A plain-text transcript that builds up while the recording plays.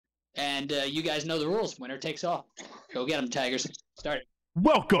And you guys know the rules. Winner takes all. Go get them, Tigers. Start it.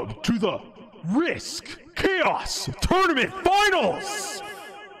 Welcome to the Risk Chaos Tournament Finals!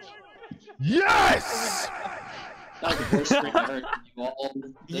 Yes! That was the worst scream I heard you all.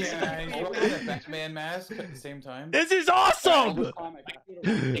 Yeah, you put a Batman mask at the same time. This is awesome!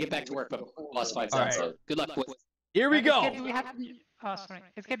 Take it back to work, but lost 5 cents. All right. So good luck with. Here we go. Escape, do we have to... Oh, sorry.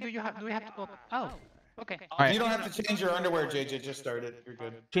 Escape, do we have to go... Oh, okay. All right. You don't have to change your underwear, JJ. Just start it. You're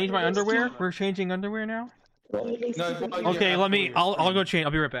good. Change my underwear? We're changing underwear now? No, well, Okay, let me... I'll go change.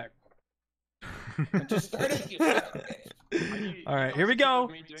 I'll be right back. Just start it. You son of a bitch. All right, here we go.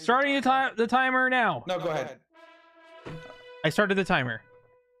 Starting the timer now. No, go ahead. I started the timer.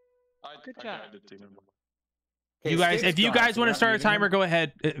 Good job. You guys, Escape's if you gone, guys so want we're to not start a muting him? timer, go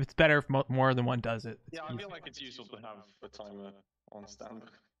ahead. It's better if more than one does it. Yeah, I feel like it's useful to have a timer on standby.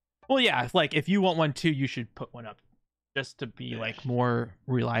 Well, yeah, like if you want one too, you should put one up, just to be like more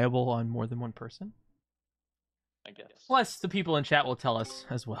reliable on more than one person. I guess. Plus, the people in chat will tell us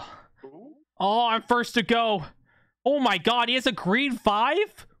as well. Ooh. Oh, I'm first to go. Oh my God, he has a green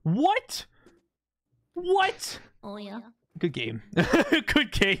 5? What? What? Oh yeah. Good game.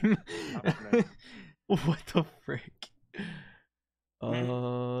 Good game. What the frick?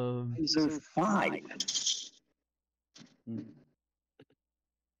 So 5.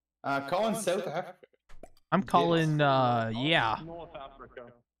 Calling South Africa. I'm calling, yeah. North Africa.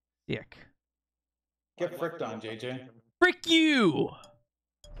 Sick. Get fricked on, JJ. Frick you!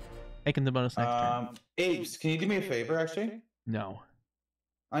 Taking the bonus next turn. Apes, can you do me a favor, actually? No.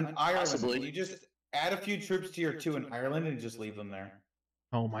 On Ireland, Possibly. can you just add a few troops to your 2 in Ireland and just leave them there?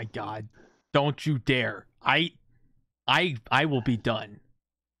 Oh my God. Don't you dare. I will be done.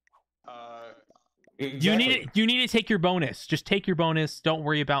 Exactly. You need to take your bonus. Just take your bonus. Don't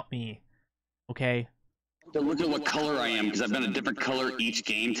worry about me. Okay? So look at what color I am, because I've been a different color each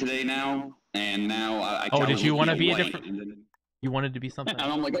game today now, and now I Oh, kinda did you look want to at be a white, different... and then- You wanted to be something.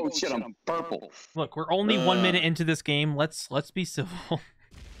 And I'm like, oh shit, I'm purple. Look, we're only 1 minute into this game. Let's be civil.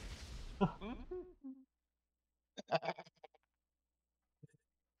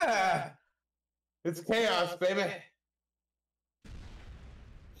 It's chaos, baby.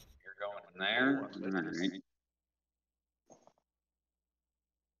 You're going in there. Alright.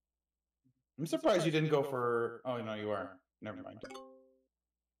 I'm surprised you didn't go for... Oh, no, you are. Never mind.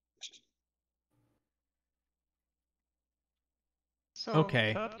 So,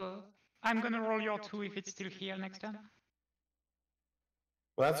 Okay. Purple, I'm gonna roll your 2 if it's still here next time.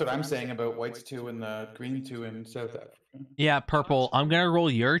 Well, that's what I'm saying about white's 2 and the green 2 in South Africa. Yeah, purple. I'm gonna roll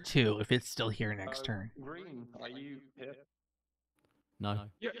your 2 if it's still here next turn. Green, are you here? No.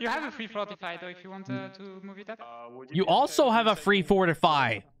 You have a free fortify though if you want to move it up. Would You be also okay have a with free taking-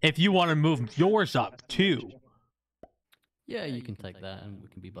 fortify if you want to move yours up too. Yeah, you can take that and we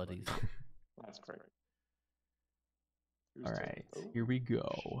can be buddies. That's great. Who's All taking- right, oh, here we go.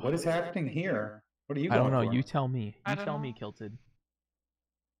 What is happening here? What are you I don't going know. for? You tell me. I You don't tell know. me, Kilted.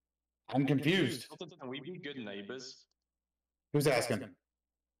 I'm confused. Can we be good neighbors? Who's asking?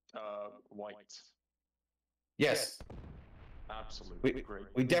 White. Yes, Absolutely great.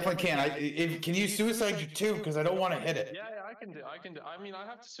 we definitely can. Can you suicide your 2? Because I don't want to hit it. Yeah, I can do. I mean, I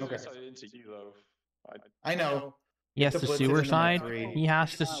have to Okay. suicide into you though. I know. He has to to blitz it into sewer my side. 3. He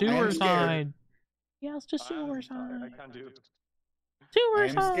has to I am sewer scared. side. He has to I sewer side. can do it. Sewer I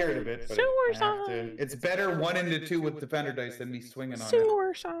am side. scared of it, but Sewer I have side. to. It's better 1 into 2 with defender dice than me swinging on it.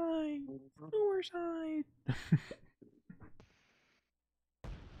 Sewer side. Sewer side.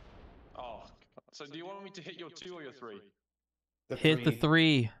 Oh, so do you want me to hit your 2 or your 3? Hit the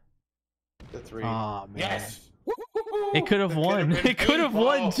 3. The 3. Oh man. Yes. It could have won. been It could have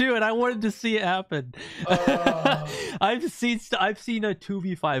won painful. too, and I wanted to see it happen. I've seen a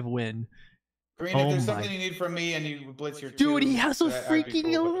 2v5 win. Green, Oh if there's my- something you need from me and you blitz your 2, Dude, he has a I'd be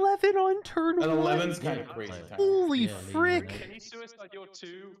freaking cool, but 11 on turn An 1. 11's kind of crazy. Time. Holy Yeah, Lina, frick. right? Can you suicide your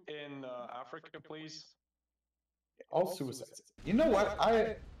 2 in Africa, please? All suicides. You know what?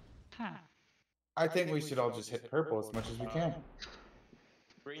 Huh. I think we should all just hit purple as much as we can.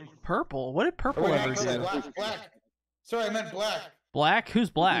 Green. Purple? What did Oh, purple wait, ever I said do? black. Sorry, I meant black. Black? Who's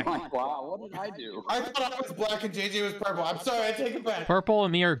black? Wow, what did I do? I thought I was black and JJ was purple. I'm sorry, I take it back. Purple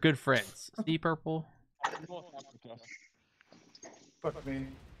and me are good friends. See, purple? North Africa. Fuck me.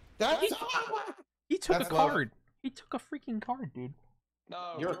 That's He took That's a love. card. He took a freaking card, dude.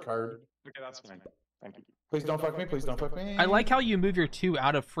 No. your card. Okay, that's fine. Thank you. Please don't fuck me. Please don't fuck me. I like how you move your 2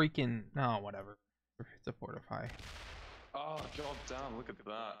 out of freaking... No, whatever. It's a fortify. Oh god damn! Look at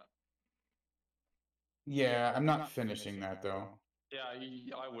that. Yeah, I'm not finishing that though. Yeah,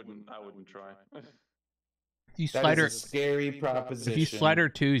 I wouldn't try. If you That slider, is a scary proposition. if you slider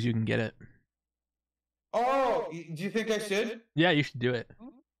twos, you can get it. Oh, do you think I should? Yeah, you should do it.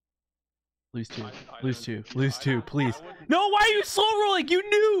 Lose two. I Lose don't- two. yeah, Lose I two, don't- please. I wouldn't- No, why are you slow rolling? You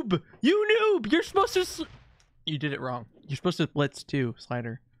noob! You noob! You're supposed to. You did it wrong. You're supposed to blitz two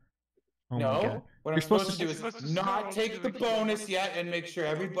slider. Oh my god. No. What I'm You're supposed supposed to do You're supposed is to not scroll take to the the bonus keyboard. yet and make sure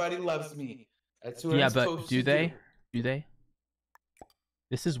everybody loves me. That's what Yeah, I'm but supposed do to they? do. Do they?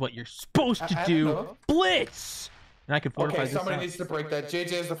 This is what you're supposed to I don't do. know. Blitz! And I can fortify Okay, this somebody up. needs to break that.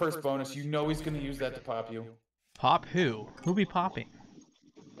 JJ is the first bonus. You know he's going to use that to pop you. Pop who? Who be popping?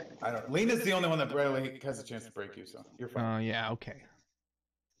 I don't. Lena's the only one that really has a chance to break you, so you're fine. Oh, yeah, okay.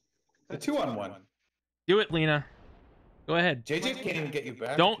 The 2-on-1. Do it, Lina. Go ahead. JJ can't even get you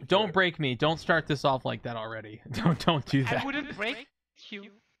back. if you Don't try. break me. Don't start this off like that already. Don't do I that. wouldn't break you.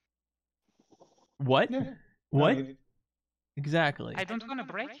 What? Yeah. No, What? you- Exactly. I don't want to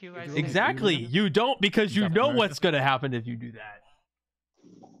break you. I Exactly. think. Exactly. You don't, because you know what's gonna happen if you do that.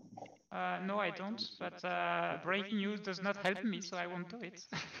 No, I don't. But breaking you does not help me, so I won't do it.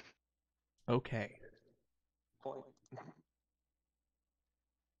 Okay. Point.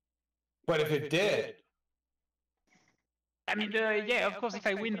 But if it did, I mean, yeah, of course, if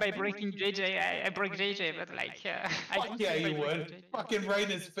I win by breaking JJ, I break JJ, but like, I fuck don't yeah, win by you breaking would. JJ. Fucking right in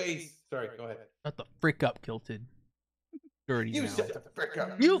his face. Sorry, go ahead. Shut the frick up, Kilted. Dirty You mouth. shut the frick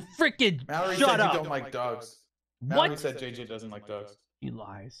up. You frickin' Mallory shut said up. you don't like dogs. Mallory What? said JJ doesn't like dogs. He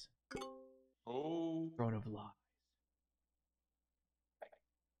lies. Oh. Throne of lies.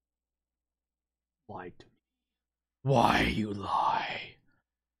 Lied to me. Why you lie?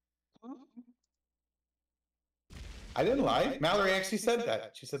 I didn't lie. Mallory actually said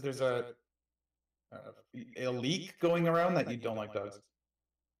that. She said there's a leak going around that you don't like dogs.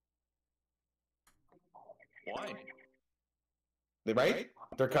 Why? They right?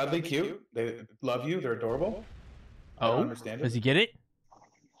 They're cuddly, cute. They love you. They're adorable. I don't Oh? understand Does it. he get it?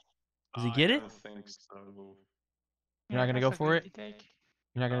 Does he get I it? don't think so. You're not gonna go that's a for good it? take.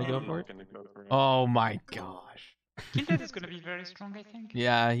 You're not gonna go I'm for not it? gonna go for it. Oh my gosh. Kindred is gonna be very strong, I think.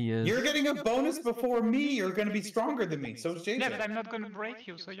 Yeah, he is. You're getting a bonus before me. You're going to be stronger than me. So is JJ. Yeah, but I'm not gonna break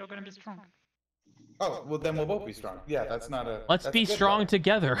you, so you're gonna be strong. Oh, well, then we'll both be strong. Yeah, that's not a. Let's that's be a good strong thought.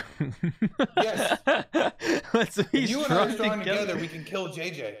 together. Yes. Let's be If you and I are strong strong together. together, we can kill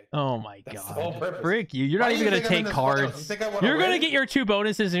JJ. Oh my That's the whole god. purpose. Frick you. You're Why not do even you gonna think I'm in take this finals? cards. You think I wanna You're gonna win? get your 2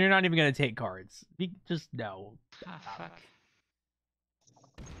 bonuses and you're not even gonna take cards. Just no. Ah, fuck.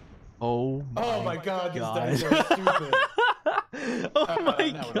 Oh my Oh my god, these god. dice are stupid. Oh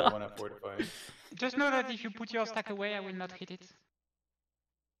my Now we're god. one up 45. Just know that if you put your stack away, I will not hit it.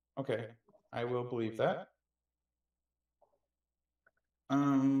 Okay, I will believe that.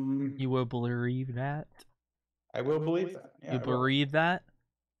 You will believe that? I will believe that. Yeah, You I will. believe that?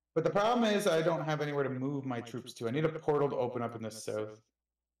 But the problem is I don't have anywhere to move my troops to. I need a portal to open up in the south.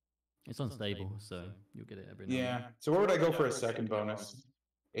 It's unstable, so you'll get it every now and Yeah. then. So where would I go for a second bonus?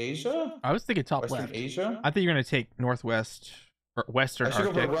 Asia? I was thinking top Western left. Asia? I think you're gonna take northwest or western I should go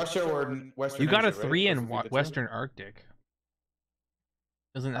Arctic. for Russia or Western You got a Asia, right? 3 in Those would be the two? western Arctic.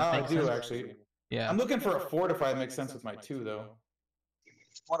 Doesn't that Oh, I make do sense? actually. Yeah. I'm looking for a fortify that makes sense with my 2 though.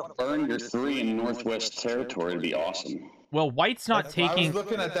 Want to burn your 3 in Northwest Territory would be awesome. Well, white's not I was taking.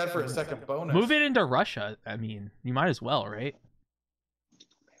 looking at that for a second bonus. Move it into Russia. I mean, you might as well, right?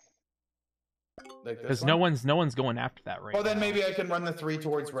 Like this Because one? no one's going after that right Well, then now. maybe I can run the 3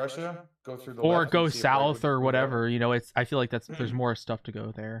 towards Russia, go through the Or left go and see if white south would or move whatever. out. You know, it's. I feel like there's more stuff to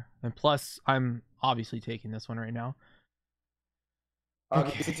go there. And plus, I'm obviously taking this one right now.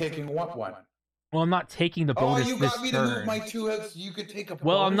 Obviously taking what one? Well, I'm not taking the Oh, bonus you this got me to move turn. my 2 so you could take a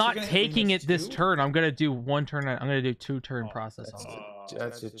Well, I'm bonus? not You're gonna hit me taking next it this 2? turn. I'm gonna do 1 turn. I'm gonna do 2 turn process That's on it. Oh,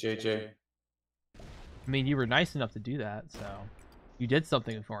 That's it, JJ. I mean, you were nice enough to do that, so you did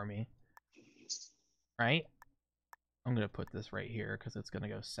something for me, right? I'm gonna put this right here because it's gonna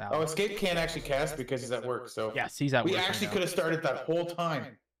go south. Oh, Escape can't actually cast because he's at work, so Yes, he's at we work right actually now. could have started that whole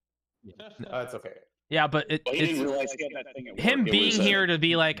time. That's okay. Yeah, but Well, he it's didn't realize he had that thing at work. him It being was, here to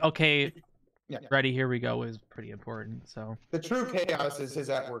be like, okay, Yeah. ready, here we go, is pretty important. So, The true chaos is his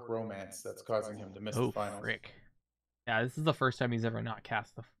at work romance that's causing him to miss oh the finals. frick, yeah, this is the first time he's ever not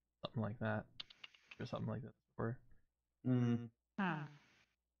cast something like that or something like that before. Mm. Hmm.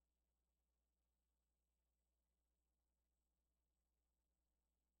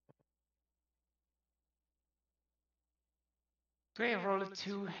 Do I roll a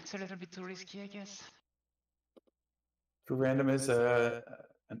 2? It's a little bit too risky, I guess. True random is an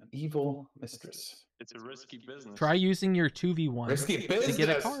evil mistress. It's a risky business. Try using your 2v1 Risky to get a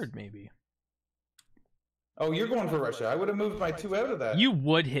business. card, maybe. Oh, you're going for Russia. I would have moved my 2 out of that. You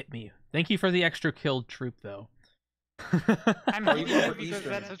would hit me. Thank you for the extra killed troop, though. I'm Oh, you hitting go you for because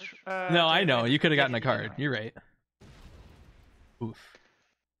Eastern. that's a No, I know. You could have gotten a definitely card. You're right. Oof.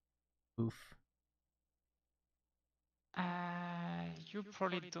 Oof. You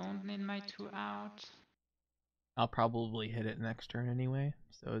probably don't need my 2 out. I'll probably hit it next turn anyway,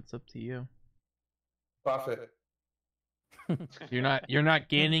 so it's up to you. Buff it. You're not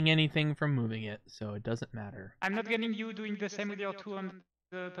gaining anything from moving it, so it doesn't matter. I'm not getting you doing the same with your 2 on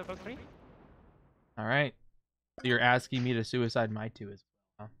the purple 3. All right. So you're asking me to suicide my 2 as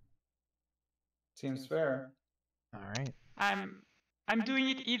well. Seems fair. All right. I'm doing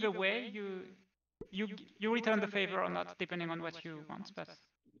it either way. You return the favor or not, depending on what you want. But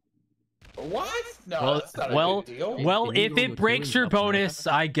What? No, Well, that's not a well, good deal. well, Can you if go it to breaks two your and double bonus,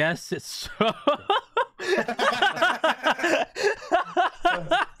 I guess it's.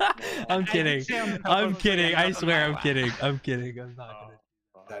 I'm kidding. I'm kidding. I swear, I'm kidding. I'm kidding. I'm not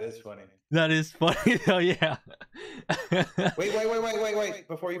gonna. That is funny. That is funny though. Yeah. Wait.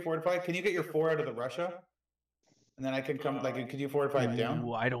 Before you fortify, can you get your 4 out of the Russia? And then I can come, like, could you fortify it down?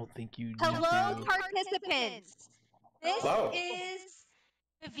 Ooh, I don't think you need Hello, to. participants. This Hello. is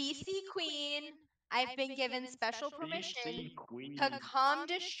the VC Queen. I've been given special permission to come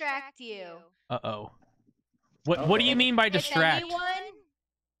distract you. Uh-oh. What do you mean by distract?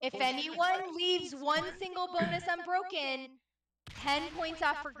 If anyone leaves one single bonus unbroken, 10 points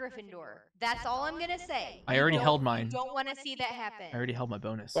off for Gryffindor. That's all I'm gonna say. I already held mine. Don't want to see that happen. I already held my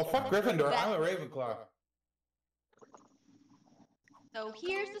bonus. Well, fuck Gryffindor. I'm a Ravenclaw. So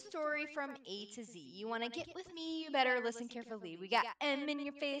here's the story from A to Z. You want to get with me? You better listen carefully. We got M in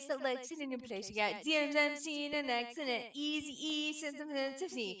your face, Alex in your place. You got D, M, C, and X, and an easy E,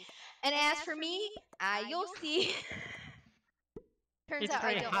 C. And as for me, you'll see. Turns It's out I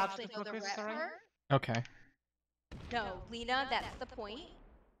very don't hard actually to know the focus, rep sorry. part. Okay. No, Lina, that's the point.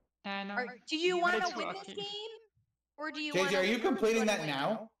 I know. Do you want But to it's win this working. game, or do you want? JJ, are you completing that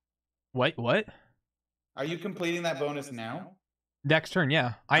now? What? Are you completing that bonus now? Next turn,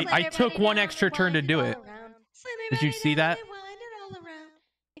 yeah. I took one extra turn to do it. Did you see that?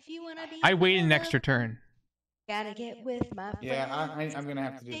 I waited an extra turn. Gotta get with my Yeah, I'm gonna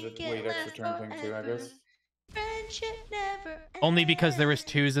have to do the wait extra turn thing too, I guess. Friendship never Only because there was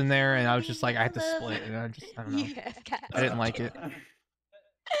 2s in there, and I was just like, I had to split, and I don't know. I didn't like it.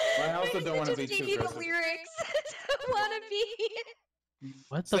 Well, I also don't want to be too the aggressive. lyrics. Don't want to be.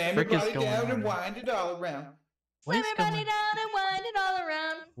 What the Slam frick is everybody going down and on? wind it all around. What is Everybody going? down and wind it all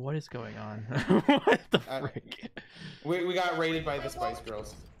around. What is going on? What the frick? We got raided by the Spice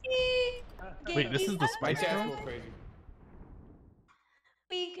Girls. Wait, this is the My Spice chat's Girls? go crazy.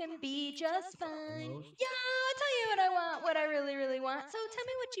 We can be just fine. Yeah, I'll tell you what I want, what I really, really want. So tell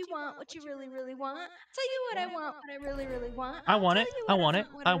me what you want, what you really, really want. Tell you what I want, what I really, really want. I want it. Tell you I what want it.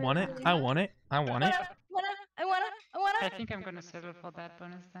 what I really, want it. really I want it. I want it. I I think I'm gonna settle for that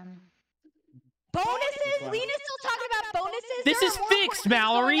bonus then. Bonuses? Lena's still talking about bonuses? This There is are more fixed, important things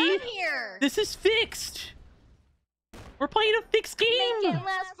Mallory. going on here. This is fixed. We're playing a fixed Make game. it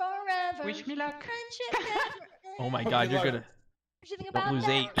last forever. Wish me luck. Friendship never Oh my ends. god, you're gonna. What you think Don't about lose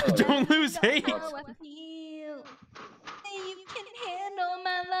that? 8. Don't lose You know 8. how I feel. Say you can handle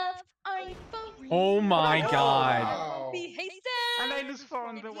my love. Are you for real? Oh my Oh, god. wow. Be hasted. And I lose 4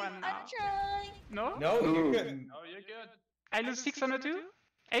 on the 1 I'm now. trying. No? No, you're good. Oh, you're good. I lose 6 on a 2?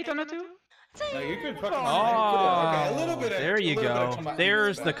 8 on a 2? No, you're good. Fucking Oh, okay, a little bit. there you go.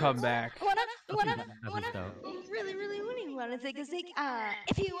 There's the comeback. comeback. Really wanna take a sick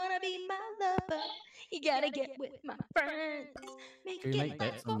if you wanna be my lover, you gotta get with my friends. Make Can we it make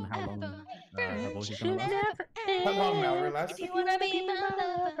bets last on how long forever. our voice is gonna last? How long, Mallory? Last? If you wanna be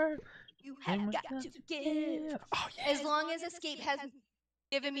my lover, you have got to give. Oh, yeah. As long as Escape has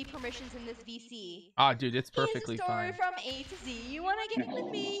given me permissions in this VC. Ah, dude, it's Here's perfectly the story fine. from A to Z. You wanna get with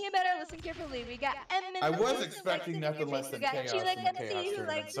me? You better listen carefully. We got M in I the was face, expecting Alex in nothing your less face. than We got chaos Sheila in the MC chaos who tournament,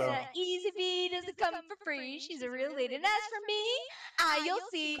 likes so- it. Easy V doesn't come for free. She's a real lady. And as for me, you'll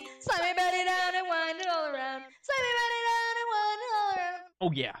see. Slide my body down and wind it all around. Slide my body down and wind it all around.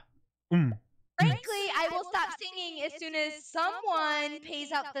 Oh yeah. Frankly, I will stop singing as soon as someone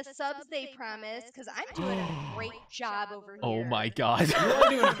pays out the subs they promised, because I'm doing a great job over here. Oh my god. You are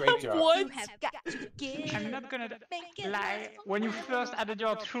doing a great job. You What? have got to give. I'm not gonna Make it lie. last When you forever. first added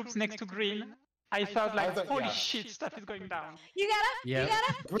your troops next to green, I thought like, thought- holy yeah. shit, stuff is going down. You gotta, Yeah. you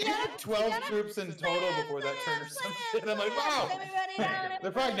gotta, We had 12 troops in total before that turn or some shit. I'm like, wow.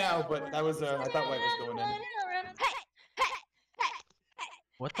 They're fine now, but that was, I thought White was going in.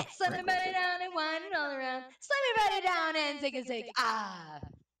 What the Slam frick? everybody down and wind it all around. Slam everybody down and take a sick.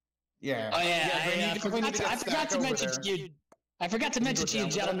 Yeah. Oh yeah, Then you I definitely need to get forgot to stacked mention over to there. you. I forgot to mention to you, down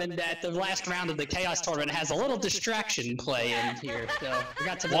with gentlemen, that the last round of the Chaos Tournament has a little distraction play in here. So I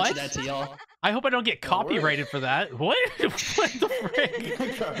forgot to mention that to y'all. I hope I don't get Don't worry. copyrighted for that. What? What the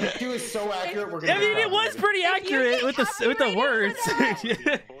frick? He was so accurate. We're gonna I mean, it was pretty accurate with the words.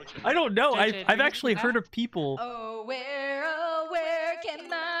 I don't know. I've actually heard of people. Oh, where can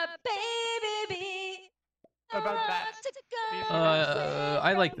my baby be? About that.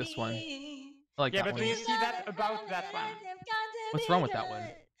 I like this one. I like Yeah, that but one. do you see that about that one? What's wrong with that one?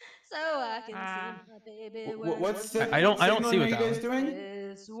 So I can see my baby. What's I don't see what you that guys was. doing?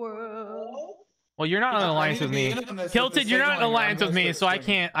 This world. Well, you're not in I alliance need with to be me. in on this with Kilted, the you're not in signaling. alliance I'm with me, gonna so I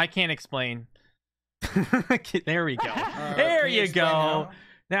start can't explain. There we go. Can There you you explain go. now?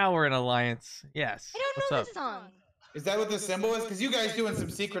 Now we're in alliance. Yes. I don't What's know up? this song. Is that what the symbol is? Because you guys doing some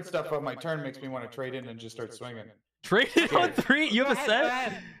secret stuff on my turn makes me want to trade in and just start swinging. Traded on 3. You have a Go set?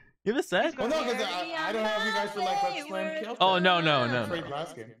 ahead. You have a set? Well, no, because I don't know if you guys were like, let's slam kill. Oh no. Trade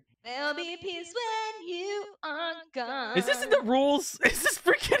last game. There'll be peace when you are gone. Is this in the rules? Is this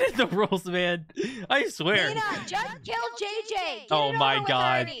freaking in the rules, man? I swear. Lina, just kill JJ. Get Oh it my over with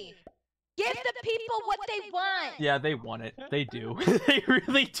God. already. Give the people what they want. Yeah, they want it. They do. They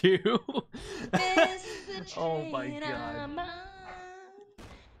really do. This is the Oh my train God. I'm on.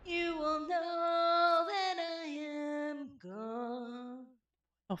 You will know that I am gone.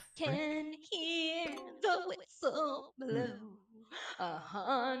 Oh, frick. Can hear the whistle blow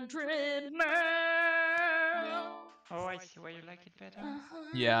 100 miles. Oh, I see why you like it better.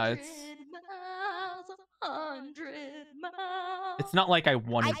 Yeah, it's 100 miles. it's not like I I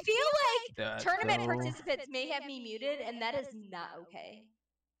wanted feel like that. tournament though. participants may have me muted, and that is not okay.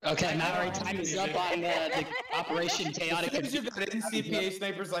 Okay, Mallory, time is up on the Operation Chaotic. As soon as you got in, CPA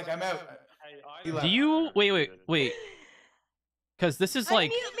Sniper's like, I'm out. Do you wait? Because this is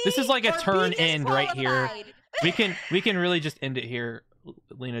like Unmute me a or be turn end right here. disqualified. We can really just end it here.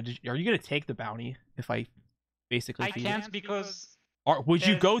 Lena, are you gonna take the bounty if I basically I feed can't it? because Or would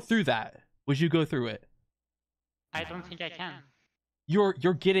you go there's- through that? Would you go through it? I don't think I can. You're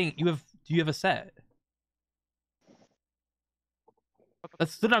getting do you have a set?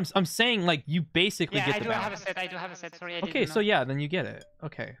 That's what I'm saying. Like you basically Yeah, get I the do have a bounty. set. I do have a set. Sorry, I Okay, didn't so know. yeah, then you get it.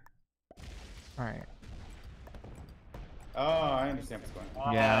 Okay. All right. Oh, I understand what's going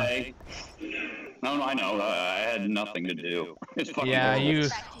on. Yeah. No, I know. I had nothing to do. It's fucking Yeah, horrible. you.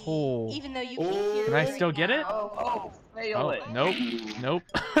 Becky, Oh. Even though you Oh. can't hear Can I me still right get it? now. Oh, nope.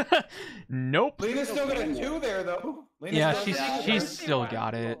 Nope. Lena's still got a 2 there, though. Lena's Yeah, still she's got a 2. she's still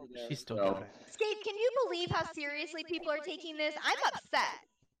got it. She's still got it. Skate, can you believe how seriously people are taking this? I'm upset.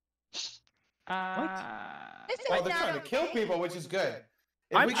 This is Oh, they're not trying to kill okay. people, which is good.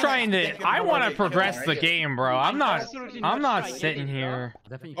 If I'm we can trying get to. them I before want they to kill progress them, the right? game, bro. I'm not. absolutely I'm not trying sitting it, here.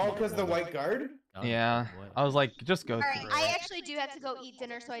 Oh, because the white guard? Yeah. I was like, just go Alright, through I it. actually do have to go eat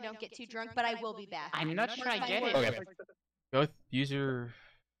dinner so I don't get too drunk, but I will be back. I'm not sure I Mark my get it. words. Okay. Go use your.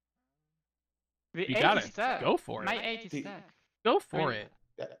 The You 8 got is it. stuck. Go for it. My 8 is The- stuck. Go for it.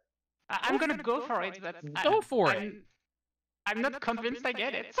 I'm gonna go for it, but Go for it. I'm not convinced I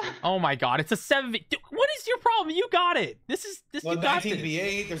get it. Oh my God! It's a 7. Dude, what is your problem? You got it. This. Well, You got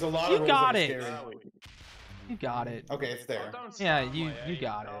 19v8, there's a lot You of rules got that are it. scary. You got it. Okay, it's there. Yeah, you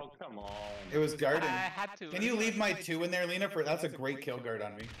got it. Oh, come on. It was I guarded. had to. Can you leave my 2 in there, Lena? That's a great kill guard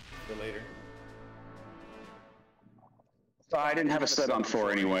on me for later. So I didn't have a set on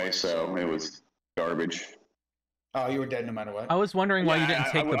 4 anyway, so it was garbage. Oh, you were dead no matter what. I was wondering why you Yeah, didn't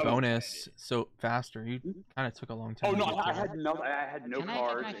take the I was- bonus so faster. You kind of took a long time. Oh no, to get I to it. had no. I had no Can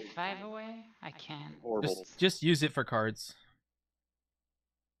cards. I get my 5 away? I can. Horrible. Just use it for cards.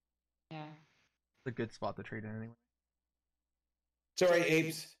 Yeah. It's a good spot to trade in anyway. Sorry,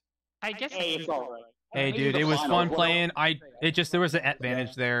 apes. I guess. Hey, it's alright. Hey, dude, it was fun playing. There was an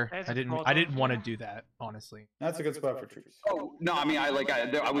advantage there. There's I a didn't photo want to here. do that, honestly. That's a good spot for troops. Oh no, I mean I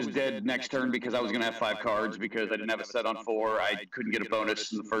was dead next turn because I was gonna have 5 cards because I didn't have a set on 4. I couldn't get a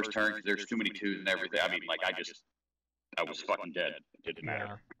bonus in the first turn because there's too many 2s and everything. I mean, like I was fucking dead. It didn't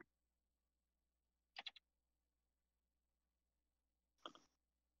matter.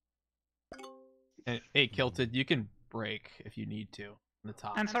 Hey, Kilted, you can break if you need to. The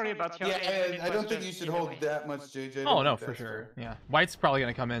top. I'm sorry about your. Yeah, I don't think you should hold that much, JJ. Oh no, for sure. Yeah, White's probably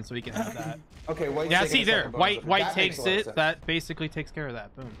gonna come in so he can have that. Okay, White's Yeah, taking see a there, second bonus. White That makes takes a lot of it. sense. That basically takes care of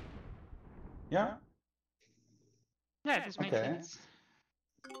that. Boom. Yeah. Yeah, this makes Okay. sense.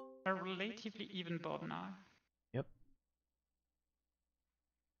 A relatively even board now. Yep.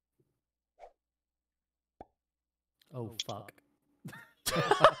 Oh fuck.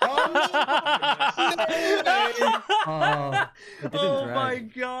 Oh, no! Oh my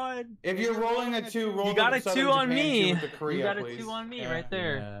god. If you're rolling a 2, roll You got the a Southern 2 on Japan me. 2 with the Korea, You got a please. 2 on me Yeah. right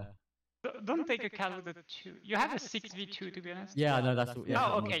there. Don't take a card with a 2. You have a 6v2 to be honest. Yeah, no, that's what. Yeah,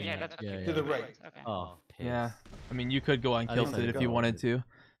 Oh, I'm okay, looking yeah, at. that's Yeah, okay. yeah. To the right. Okay. Oh, piss. Yeah. I mean, you could go on At least I Kilted if you go. wanted to.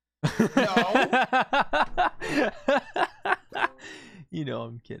 You know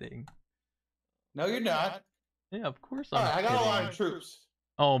I'm kidding. No, you're not. Yeah, of course I'm Alright, I got kidding. a lot of troops.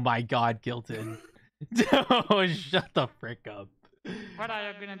 Oh my god, Kilted. Oh, shut the frick up. What are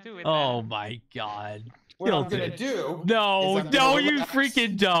you gonna do with Oh that? my god. What I'm gonna Kilted. do No, is I'm no, gonna you relax.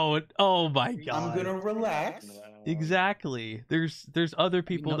 freaking don't. Oh my god. I'm gonna relax. Exactly. There's other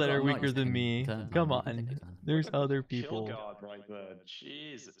people that are I'm not weaker just than taking me. turns, Come I'm taking on. turns. There's other Kill people. guard right there.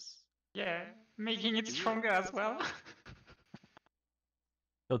 Jesus. Yeah, making it stronger as well.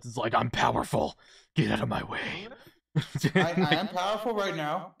 Kilted's like, I'm powerful. Get out of my way. I am powerful right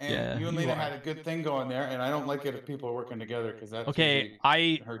now, and Yeah, you and you Lina are. had a good thing going there, and I don't like it if people are working together because that's Okay,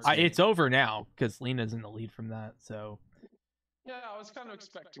 usually hurts me. it's over now because Lena's in the lead from that. So, Yeah, I was kind of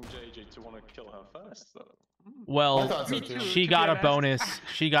expecting JJ to want to kill her first, though. I well, thought so Me too. too. she to got be a honest. bonus.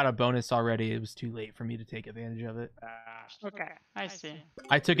 She got a bonus already. It was too late for me to take advantage of it. Okay, I see.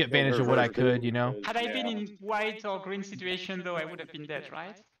 I took advantage of what I could, you know. Had I been in white or green situation though, I would have been dead,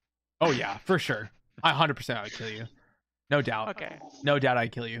 right? Oh yeah, for sure. 100% I would kill you. No doubt. Okay, No doubt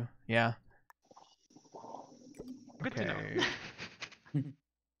I'd kill you. Yeah. good to know.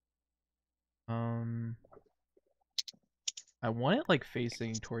 I want it like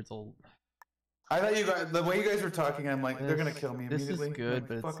facing towards a. I thought you guys, the way you guys were talking, I'm like, they're gonna This- kill me this is immediately. good, Like,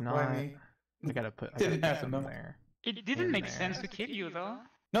 but it's fuck, not. why me? I gotta put Didn't happen, something no. there. It didn't In make there. sense to kill you though.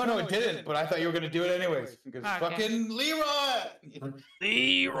 No, it didn't. But I thought you were gonna do it anyways because Okay. fucking Leroy.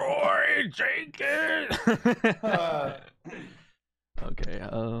 Leroy Jenkins. Okay.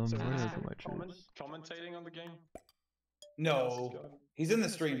 So Where is is he my troops? commentating on the game? No, he's in the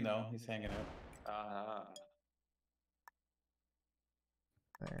stream though. He's hanging out. Ah.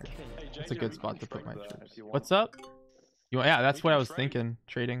 There. Hey, That's a JJ, good we spot can to put my trade there troops. if you want. What's up? You want? Yeah, that's We what I can was trade. thinking.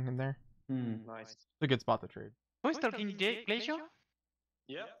 Trading in there. Nice. It's a good spot to trade. Who's talking Glacier?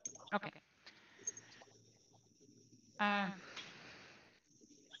 Yep. Okay.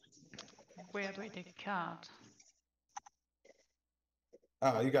 Where do I take a card?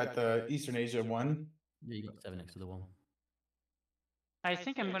 Oh, you got the Eastern Asia one. Yeah, you got 7 next to the one. I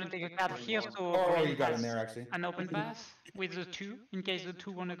think I'm gonna take a card here so Oh, Green you got has in there actually. an open path with the 2 in case the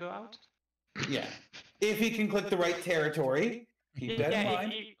 2 wanna go out. Yeah. If he can click the right territory, keep that in Yeah,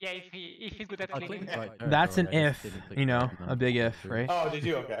 mind. if he's good at I clicking. clicked right That's an territory, I just if, didn't click you the know, right a one. big if, right? Oh, did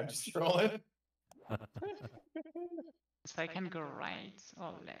you? Okay, I'm just trolling. So I can go right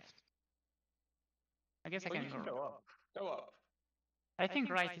or left. I guess I Well, you can can go. go up. Go up. I think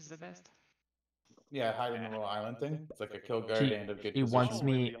right is the best. Yeah, hide in the little island thing. It's like a kill guard She- and a good He wants position.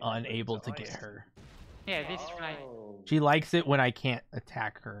 me unable to get her. Yeah, this right. Oh. She likes it when I can't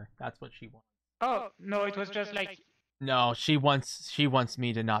attack her. That's what she wants. Oh no, it was just like No, she wants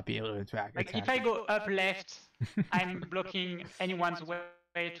me to not be able to attack. if I go up left, I'm blocking anyone's way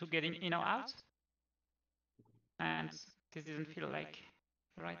to getting in or out. And this didn't feel like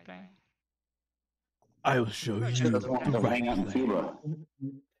the right play. I will show you the right play.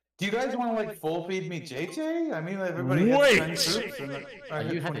 Do you guys want to like full feed me JJ? I mean, like, everybody gets Wait! 10 troops and like, I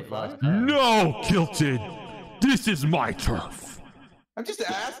You get had it 25. last time. No, Kilted! This is my turf! I'm just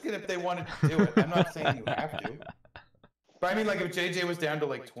asking if they wanted to do it. I'm not saying you have to. But I mean, like, if JJ was down to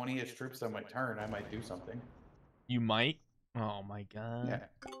like 20-ish troops on my turn, I might do something. You might? Oh my god.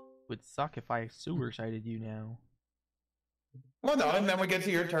 Yeah. Would suck if I sewer-sided you now. Well, no, and then we get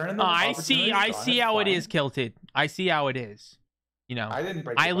to your turn and the I see opportunity's gone, how it it's is, Kilted. I see how it is. You know, fine. I didn't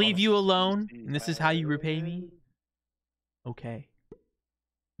break I the leave bonus. you alone, and this is how you repay me? Okay.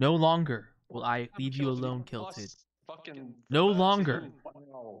 No longer will I leave you alone, Kilted. No longer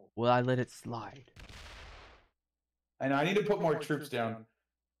Wow. will I let it slide. I know, I need to put more troops down.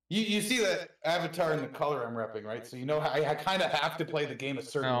 You see that avatar in the color I'm repping, right? So you know I kind of have to play the game a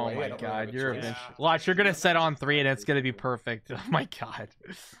certain Oh way. I my don't really have god, a you're a choice. bitch. Watch, you're gonna set on 3 and it's gonna be perfect. Oh my god.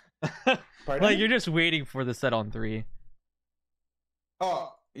 Pardon Like, me? you're just waiting for the set on 3.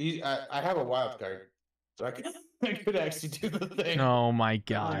 Oh, I have a wild card, so I could actually do the thing. Oh my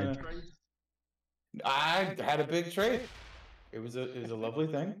god. I had a big trade. It was a lovely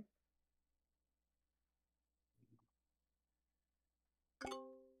thing.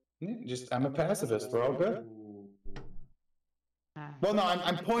 Yeah, just I'm a pacifist. We're all good. Well, no,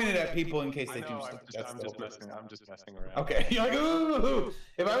 I'm pointing at people in case I they know, do I'm stuff. just, That's I'm the just whole messing. purpose. I'm just messing around. Okay, you're like, ooh.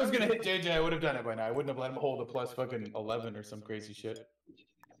 If I was gonna hit JJ, I would have done it by now. I wouldn't have let him hold a plus fucking 11 or some crazy shit.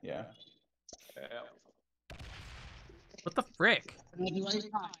 Yeah. Yeah. What the frick?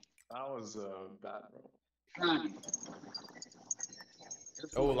 That was bad, bro.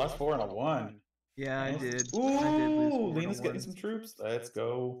 Oh, lost 4 and a 1. Yeah, I Nice. did. Ooh, I did lose 4 Lina's to getting 1. some troops. Let's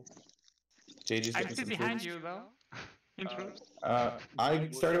go. JJ's I'm getting still some behind troops. you though. In truth. I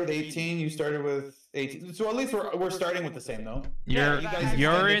started with 18. You started with 18. So at least we're starting with the same though. You're you guys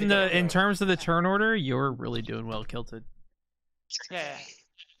you're get in to the go. in terms of the turn order, you're really doing well, Kilted. Yeah.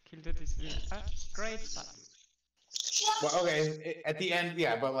 Killed it is a great spot. Well, okay, at the end,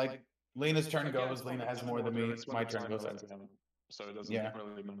 yeah, but like Lina's turn goes. Lina has more than me. My turn goes. So it doesn't Yeah.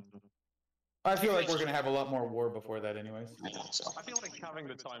 really matter. I feel like we're gonna have a lot more war before that, anyways. I feel like having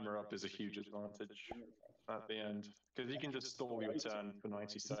the timer up is a huge advantage at the end, because you can just stall your turn for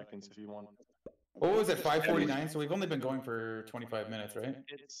 90 seconds if you want. What was it? 5:49. So we've only been going for 25 minutes, right?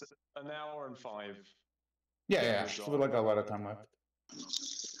 It's an hour and 5. Yeah, yeah. So we like a lot of time left.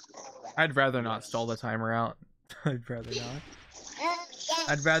 I'd rather not stall the timer out. I'd rather not.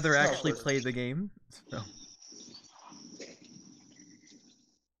 I'd rather actually play the game. So.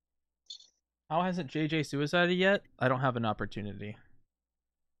 How hasn't JJ suicided yet? I don't have an opportunity.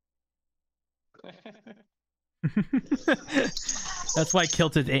 That's why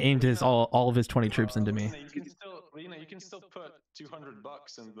Kilted aimed his all of his 20 troops into me. Lina, you can still put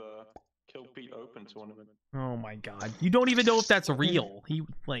 $200 in the Kill Pete Open tournament. Oh my god. You don't even know if that's real. He,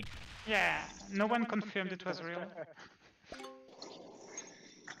 like... Yeah, no one confirmed it was real.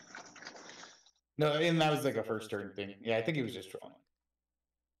 No, and that was like a first turn thing. Yeah, I think he was just trolling.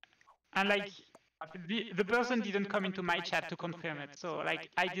 And like, the person didn't come into my chat to confirm it, so like,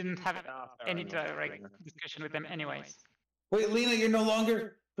 I didn't have any direct discussion with them anyways. Wait, Lina, you're no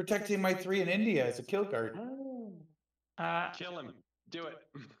longer protecting my 3 in India as a kill guard. Kill him. Do it.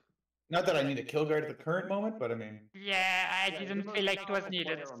 Not that I need a kill guard at the current moment, but I mean... Yeah, I didn't feel like it was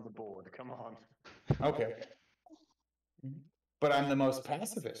needed. On the board. Come on. Okay. But I'm the most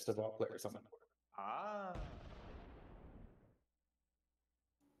pacifist of all players on the board. Ah.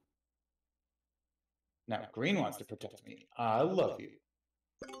 Now, Green wants to protect me. I love you.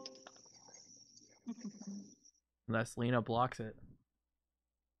 Unless Lina blocks it.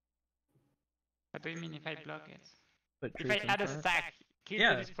 What do you mean if I block it? But If I add a stack,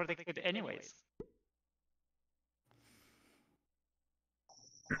 Kilted is protected anyways.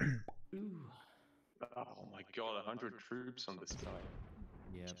 Oh my god, 100 troops on this guy.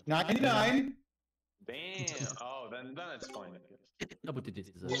 Yeah. 99. Damn. Oh, then it's fine, I guess. Double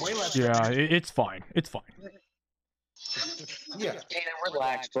digits. Way less. Yeah, it's fine. It's fine. Yeah.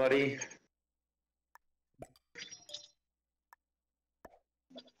 Relax, buddy.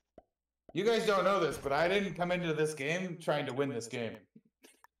 You guys don't know this, but I didn't come into this game trying to win this game.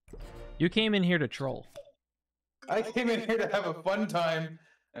 You came in here to troll. I came in here to have a fun time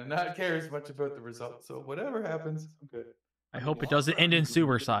and not care as much about the results. So whatever happens, I'm good. I hope it doesn't end in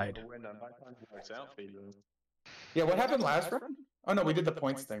suicide. Yeah, what happened last round? Oh no, we did the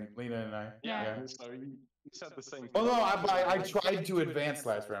points thing, Lina and I. Yeah. So you said the same thing. Oh no, I tried to advance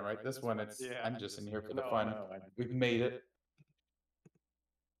last round, right? This one, it's I'm just in here for the fun. We've made it.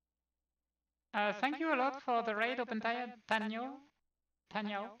 Thank you a lot for the raid, Open Tanyo.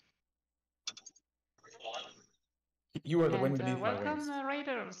 You are the wind beneath my welcome, wings.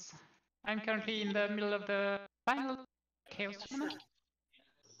 Raiders. I'm currently in the middle of the final Chaos tournament.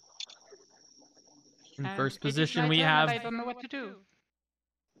 In And first it is position, my we turn have. and I don't know what to do.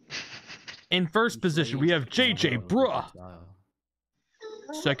 In first position, we have JJbruhh.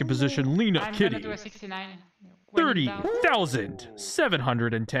 Second position, Lina I'm Kitty. gonna do a 69.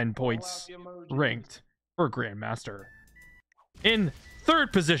 30,710 points ranked for Grandmaster. In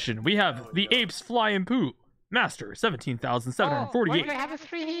third position, we have theapesflyinpoo. Master, 17,748. Why do I have a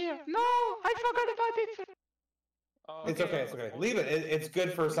 3 here? No, I forgot about it. It's okay, it's okay. Leave it. It's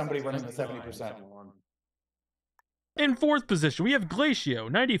good for somebody running the 70%. In fourth position, we have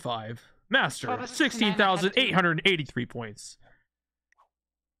Glacio, 95. Master, 16,883 points.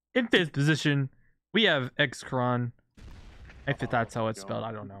 In fifth position, we have Xykron. If that's how it's spelled,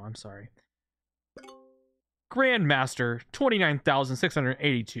 I don't know. I'm sorry. Grandmaster,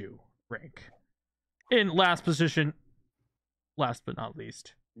 29,682 rank. In last position, last but not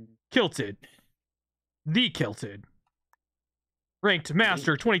least, Kilted. The Kilted. Ranked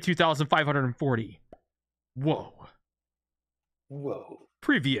Master, 22,540. Whoa. Whoa.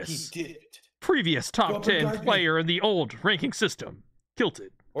 Previous. He did it. Previous top 10 player in the old ranking system.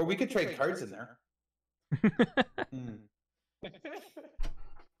 Kilted. Or we could trade cards in there.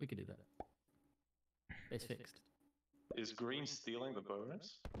 We could do that. It's fixed. Is Green stealing the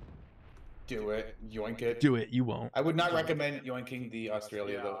bonus? Do it. Yoink it. Do it. You won't. I would not recommend yoinking the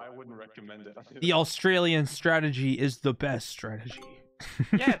Australia Yeah, though. I wouldn't recommend it. The Australian strategy is the best strategy.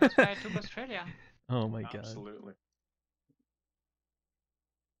 Yeah, that's why I took Australia. Oh my god. Absolutely.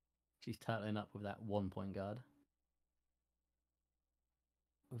 She's turtling up with that 1-point guard.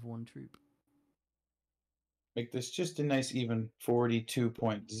 With 1 troop. Make this just a nice even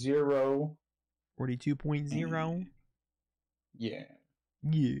 42.0. 42.0. Yeah.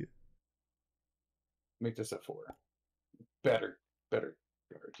 Yeah. Make this a 4. Better guard,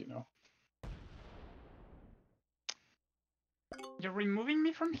 you know. You're removing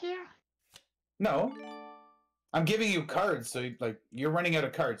me from here? No. I'm giving you cards, so like you're running out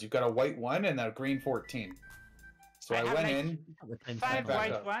of cards. You've got a white 1 and a green 14. So I have, went like, in. 5 back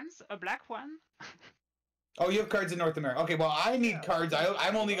white up. ones, a black one. Oh, you have cards in North America. Okay, well I need cards.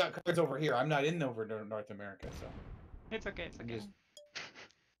 I've only got cards over here. I'm not in over North America, so. It's okay, it's okay.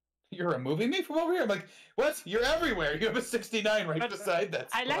 You're removing me from over here? I'm like, what? You're everywhere. You have a 69 right beside that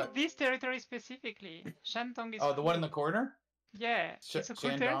spot. I like this territory specifically. Shandong is Oh, the cool. one in the corner? Yeah, it's a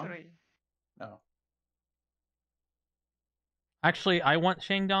cool Shandong? territory. No. Actually, I want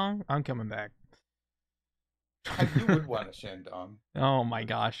Shandong. I'm coming back. You would want a Shandong. Oh my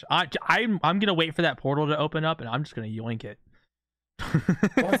gosh. I'm gonna wait for that portal to open up and I'm just gonna yoink it.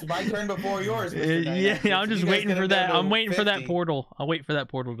 Well, it's my turn before yours, Mr. Yeah, I'm just waiting for that. I'm waiting for that 50. portal. I'll wait for that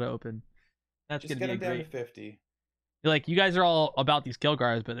portal to open. That's Just gonna get be him a down great. to 50. Like you guys are all about these kill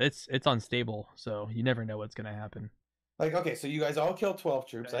guards, but it's unstable, so you never know what's gonna happen. Like, okay, so you guys all kill 12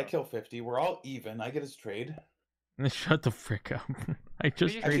 troops. I Yeah. kill 50. We're all even. I get his trade. Shut the frick up. I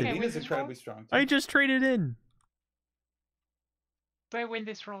just you Actually, think I traded. win Lina's this incredibly roll? strong. I just traded in. Do I win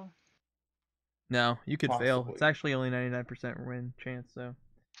this roll? No, you could fail. Possibly. It's actually only 99% win chance, so.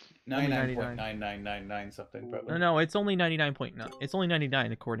 99.9999 something, probably. No, it's only 99.9. It's only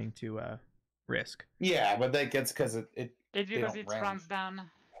 99 according to risk. Yeah, but that gets because it It's they because don't it round. runs down.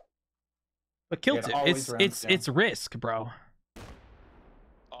 But kill Yeah, it tip, always rounds it's risk, bro.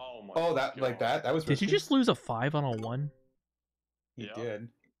 Oh my. Oh, that God. like that. That was. Did you risky. just lose a 5 on a 1? He Yeah. did.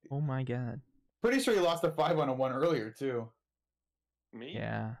 Oh my god. Pretty sure you lost a 5 on a 1 earlier too. Me?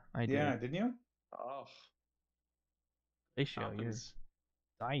 Yeah, I did. Yeah, didn't you? Oh, They show you. happens.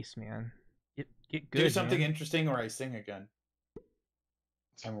 Dice, man. Get good. Do something man. interesting or I sing again.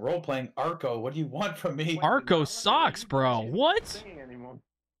 I'm role playing Arco. What do you want from me? Wait, Arco now sucks, you bro. can't What? sing anymore.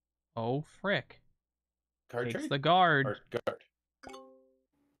 Oh frick. Card Takes trade? the guard. Or guard.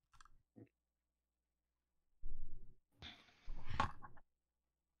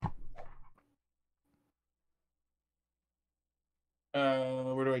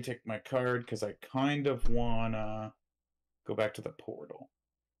 Where do I take my card? Because I kind of wanna go back to the portal.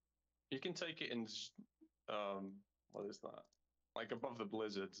 You can take it in. What is that? Like above the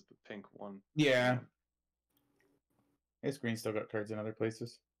blizzards, the pink one. Yeah. This green still got cards in other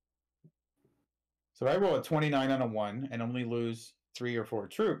places. So if I roll a 29 on a 1 and only lose 3 or 4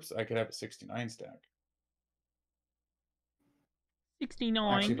 troops, I could have a 69 stack.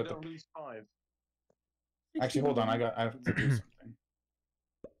 69. Actually, You but don't lose 5. Actually, hold on. I have to do something.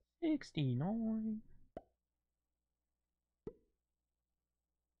 69.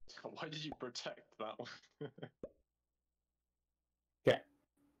 Why did you protect that one? Okay.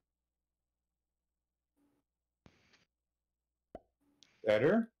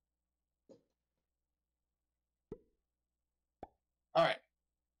 Better. All right.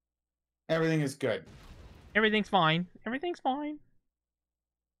 Everything is good. Everything's fine. Everything's fine.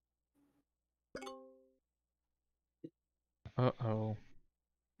 Uh-oh.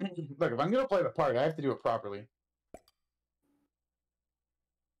 Look, if I'm going to play the part, I have to do it properly.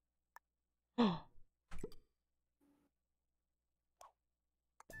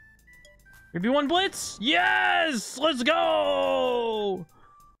 Maybe one blitz? Yes! Let's go!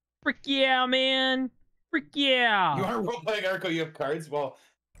 Frick yeah, man! Frick yeah! You want to role playing Arco? You have cards? Well,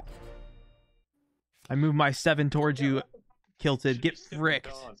 I move my 7 towards you, Kilted. Should Get be simple fricked.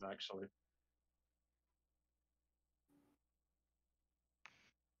 cards, actually.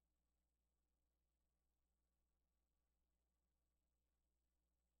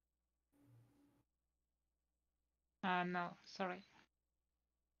 No, sorry.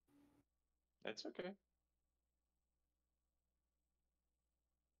 It's okay.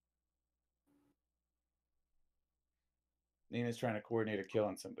 Nina's trying to coordinate a kill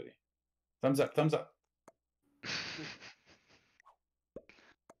on somebody. Thumbs up, thumbs up.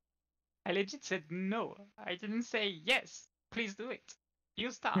 I legit said no. I didn't say yes. Please do it.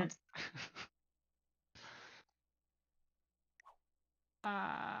 You start.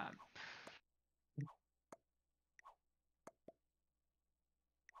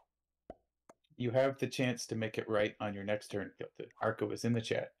 You have the chance to make it right on your next turn, Gilted. Arco is in the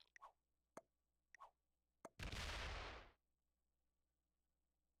chat.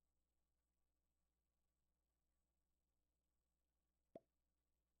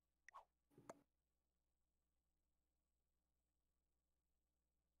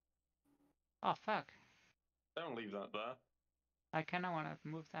 Oh fuck! Don't leave that there. I kind of want to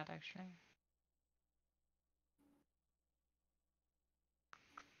move that actually.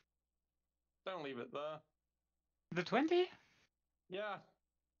 Don't leave it there. The 20? Yeah.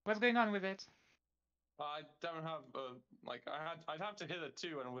 What's going on with it? I don't have like I'd have to hit a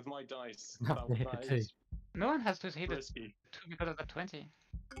 2, and with my dice, Have to hit a that 2. is No one has to hit it risky. because of the 20.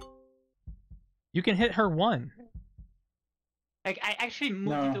 You can hit her 1. Like I actually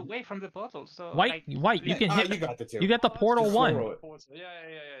moved it away from the portal, so White, like, white. You can hit. You got the 2. You got the portal Just 1. roll it. Yeah.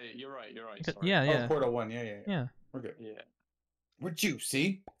 You're right. Okay, yeah, yeah. Oh, portal 1. Yeah. We're good. Yeah. We're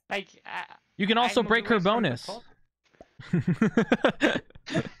juicy. like You can also I moved break her away from the bonus. portal.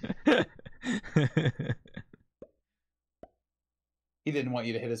 He didn't want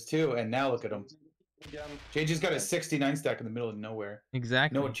you to hit us 2, and now look at him. Again. JJ's got a 69 stack in the middle of nowhere.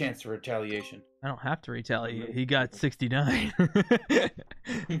 Exactly. No chance for retaliation. I don't have to retaliate. He got 69.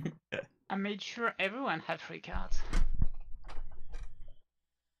 I made sure everyone had free cards.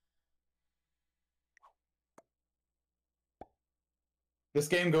 This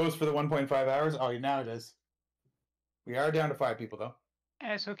game goes for the 1.5 hours. Oh, now it is. We are down to 5 people, though.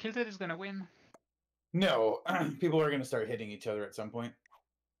 So Kilted is gonna win. No, people are going to start hitting each other at some point.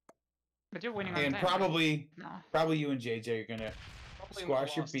 But you're winning on And time, right? probably you and JJ are going to Probably in squash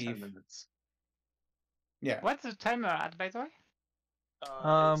the your last 10 beef. minutes. Yeah. What's the timer at, by the way?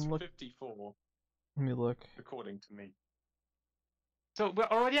 It's look- 54, Let me look. according to me. So we're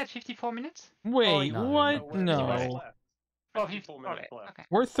already at 54 minutes? Wait, no, what? we're 50 minutes No. left. Oh, 54 54 minutes left. Okay.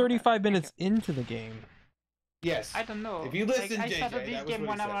 We're 35 Thank minutes into the game. Yes. I don't know. If you listen, like, I started JJ, this that was game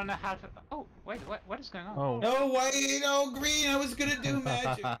what he 1 hour said. and a half. Oh, wait, what is going on? Oh. No, white, no, green. I was going to do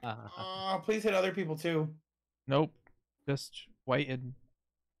magic. Oh, please hit other people, too. Nope. Just white and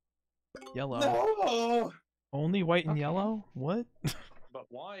yellow. No. Only white and Okay. yellow? What? But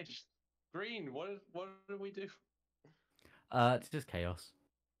why? Green, what do we do? It's just chaos.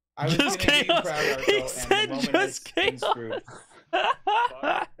 I was Just gonna make you chaos. proud, Arco, He and said the moment just has been chaos. screwed.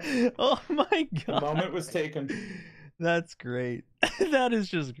 Oh my The god. moment was taken. That's great. That is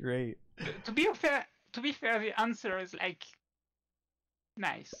just great. To be fair, the answer is like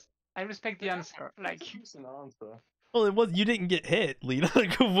nice. I respect the answer. Like, It's an answer. Well, it was you didn't get hit, Lina.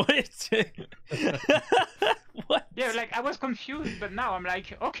 Like, what? What? yeah, like I was confused, but now I'm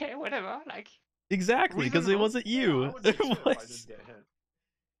like, okay, whatever. Like, Exactly, because it reasonable. wasn't Yeah, you. I would It be too if I was. didn't get hit.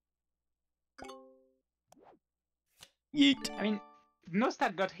 Yeet. I mean, no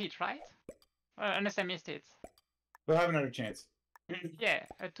stat got hit, right? Unless I missed it. We'll have another chance. Yeah,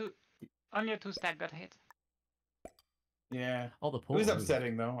 only a 2 stat got hit. Yeah. Oh, the It portal. was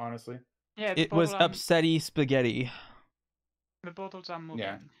upsetting, though, honestly. Yeah, It was portal, upsetty spaghetti. The portals are moving.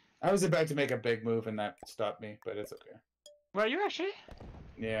 Yeah. I was about to make a big move, and that stopped me, but it's okay. Were you actually?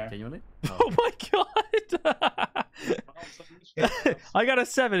 Yeah. Genuinely? Oh my god! I got a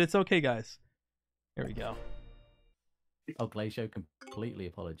 7. It's okay, guys. There we go. Oh, Glacio completely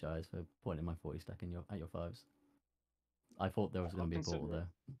apologise for pointing my 40 stack in at your 5s. I thought there was going to be a portal there.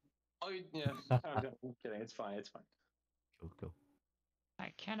 Oh, yeah. I'm kidding. It's fine. Cool.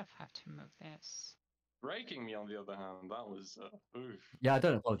 I kind of have to move this. Raking me, on the other hand, that was oof. Yeah, I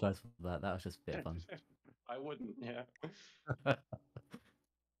don't apologise for that. That was just a bit of fun. I wouldn't, yeah.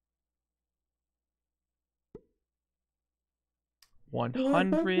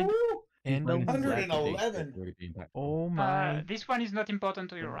 111. 111. Really being back. Oh my. This one is not important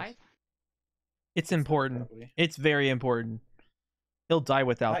to you, right? It's important. Probably. It's very important. He'll die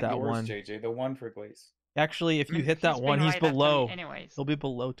without Not that yours, one. JJ. The one for Glaze. Actually, if I you mean, hit that he's one, been he's right after me below. anyways. He'll be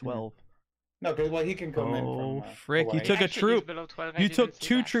below 12. No, because well, he can come in Oh, from. frick, you Hawaii. took a Actually, troop. he's below 12, I You didn't took see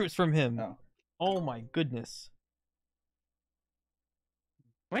 2 that. troops from him. Oh. Oh my goodness.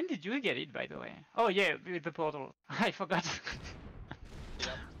 When did you get it, by the way? Oh yeah, with the portal. I forgot. Yep.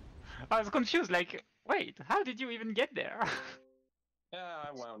 I was confused. Like, wait, how did you even get there? Yeah,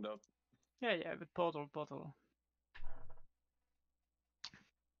 I wound up. yeah, the portal.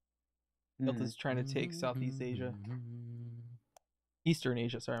 Delta's trying to take Southeast Asia. Eastern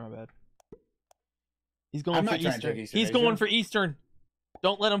Asia, sorry, my bad. He's going I'm for not trying to Eastern. take Eastern He's Asia. going for Eastern.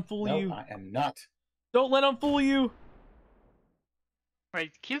 Don't let him fool No, you. I am not. Don't let him fool you.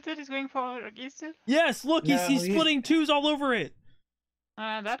 Wait, Kilted is going for Eastern? Yes, look, he's No, he- splitting 2s all over it.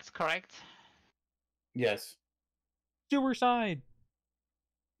 That's correct. Yes. Sewer side.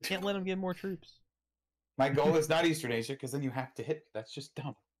 Can't let him get more troops. My goal is not Eastern Asia, because then you have to hit. That's just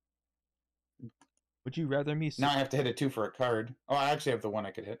dumb. Would you rather me? Now I have to hit a 2 for a card. Oh, I actually have the 1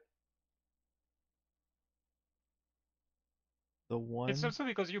 I could hit. The 1. It's also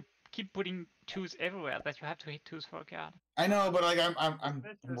because you keep putting 2s everywhere that you have to hit 2s for a card. I know, but like I'm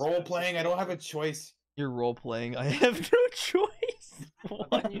role playing. I don't have a choice. You're role playing. I have no choice.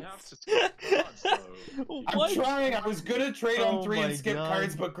 What? You have to skip cards, though. I'm trying. I was gonna trade on 3 my and skip God.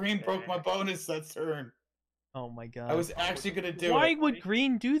 cards, but green broke my bonus that turn. Oh my god. I was actually gonna do Why it. would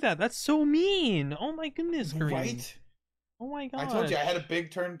green do that? That's so mean. Oh my goodness, green. Right? Oh my god. I told you I had a big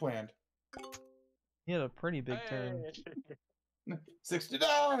turn planned. You had a pretty big turn.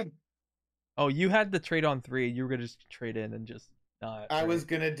 69. Oh, you had the trade on 3. You were gonna just trade in and just not. I right? was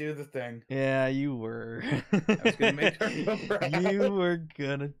gonna do the thing. Yeah, you were. I was gonna make her go proud. You were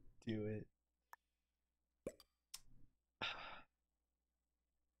gonna do it.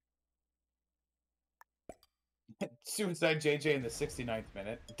 Suicide JJ in the 69th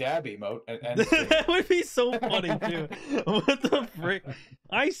minute. Dab emote. And That would be so funny too. What the frick?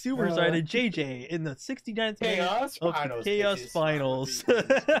 I suicided JJ in the 69th minute Chaos of Finals. Chaos bitches. Finals.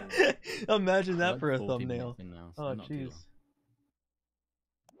 Imagine that Like for a 14 thumbnail. nothing now, so Oh not too jeez. long.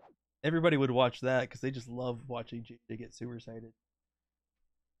 Everybody would watch that because they just love watching JJ get suicided.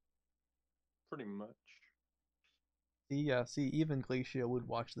 Pretty much. See, yeah, see, even Glacier would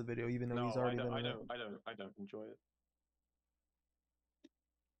watch the video even though No, he's already been in I it. don't enjoy it.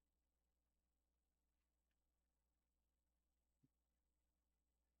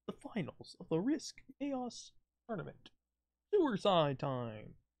 The finals of the Risk Chaos Tournament. Suicide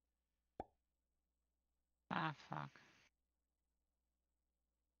time. Ah, fuck.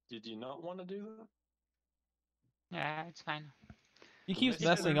 Did you not want to do that? Yeah, it's fine. She keeps This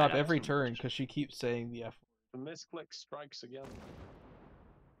messing isn't up that every much. turn because she keeps saying the F word. The misclick strikes again.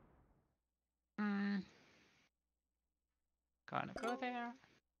 Gonna go there.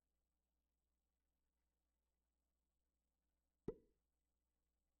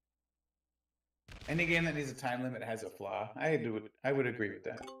 Any game that needs a time limit has a flaw. I would agree with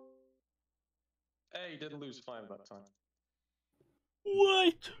that. Hey, didn't lose 5 that time.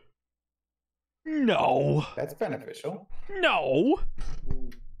 What? No. That's beneficial. No.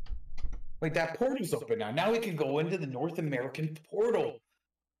 Wait, that portal's open now. Now we can go into the North American portal.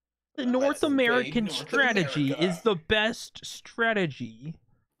 The Well, North that's invade American North strategy America. is the best strategy.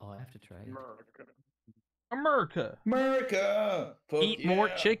 Oh, I have to trade. America. America! Fuck Eat more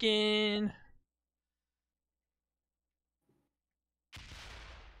yeah. chicken.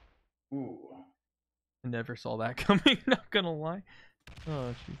 Ooh. I never saw that coming, not gonna lie.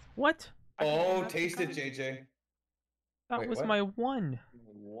 Oh, jeez. What? Oh, taste it, JJ. That Wait, was what? my 1.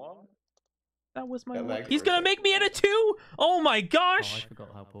 What? That was my That 1. lagged He's for a gonna second. make me at a 2? Oh my Oh, I gosh! forgot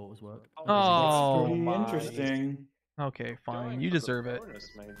how portals work. Oh, Pretty my. interesting. Okay, fine. Going You for the deserve it. bonus,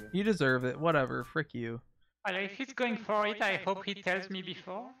 maybe. You deserve it. Whatever. Frick you. Well, if he's going for it, I hope he tells me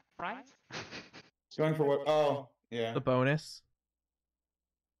before, right? Going for what? Oh, yeah. The bonus.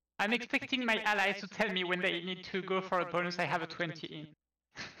 I'm expecting my allies to tell me when they need to go for a bonus I have a 20 in.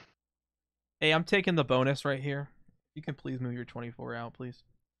 Hey, I'm taking the bonus right here. You can please move your 24 out, please.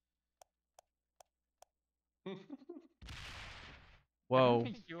 Whoa. I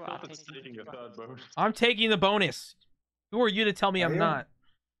think you are Compensating a third bonus. I'm taking the bonus. Who are you to tell me Are I'm you? not?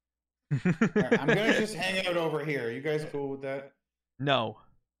 Alright, I'm gonna just hang out over here. You guys cool with that? No.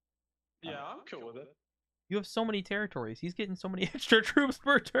 Yeah, I'm cool with it. You have so many territories. He's getting so many extra troops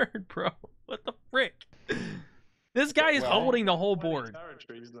per turn, bro. What the frick? This guy is Well, holding the whole 20 board.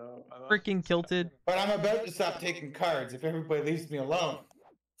 territories, though. Freaking tilted. But I'm about to stop taking cards if everybody leaves me alone.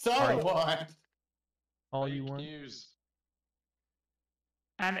 That's all I Alright. want. All you Fake want. news.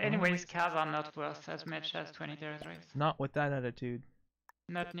 And anyways, cards are not worth as much as 20 territories. Not with that attitude.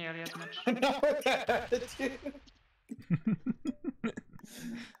 Not nearly as much. Not with that attitude.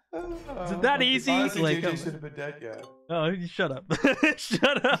 Is it that easy? Honestly, Like, JJ should have been dead, yeah. Oh, shut up.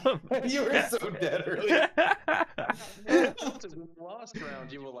 Shut up. You were so dead earlier. After the last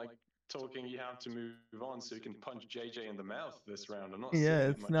round, you were like talking you have to move on so you can punch JJ in the mouth this round. I'm not seeing Yeah, it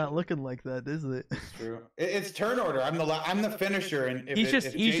it's much not of it. looking like that, is it? It's true. It's turn order. I'm the finisher, and if He's if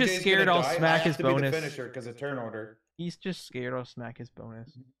just JJ's scared gonna I'll die, smack I his have to be bonus. the finisher because of turn order. He's just scared I'll smack his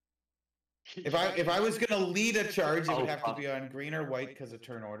bonus. If I was gonna lead a charge, it would have to be on green or white because of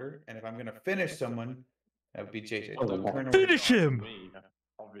turn order, and if I'm gonna finish someone, that would be JJ. Turn order. Finish him! Me,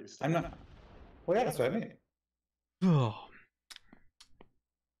 obviously. I'm not. Well, yeah, that's what I mean. Oh.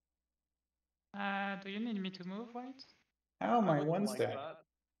 Do you need me to move, White? How am I would one like stack? that.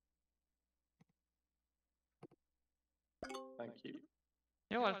 Thank you.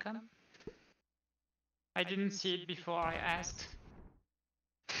 You're welcome. I didn't see it before I asked.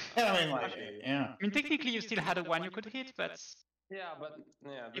 And I mean, like, yeah. I mean, technically you still had a one you could hit, but Yeah, but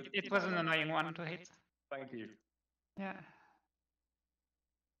yeah, it was an annoying one to hit. Thank you. Yeah.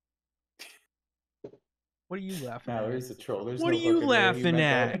 What are you laughing Now at? there's a troll. There's What no are you fucking way he laughing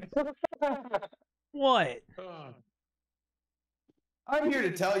meant at? that. What? I'm here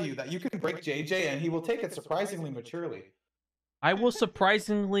to tell you that you can break JJ and he will take it surprisingly maturely. I will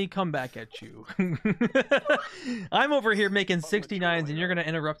surprisingly come back at you. I'm over here making 69s and you're gonna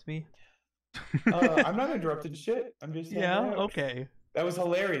interrupt me? I'm not interrupting shit. I'm just saying Yeah, that. okay. That was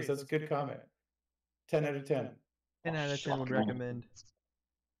hilarious. That's a good comment. 10 out of 10. 10 out of 10 would recommend.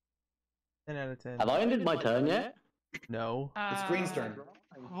 10 out of 10. Have I ended my turn yet? No. It's Green's turn.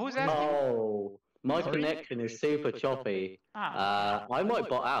 Who's asking? Oh, my connection is super choppy. I might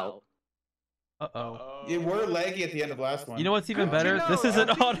bot out. Uh-oh. You were laggy at the end of last one. You know what's even How do you better? know? This is an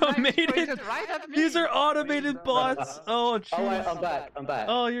How did you automated... pointed right at me? These are automated bots. Oh, jeez. Oh wait, I'm back. I'm back.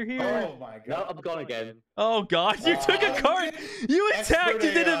 Oh, you're here. Oh my god. No, I'm gone again. Oh god, you took a card. You attacked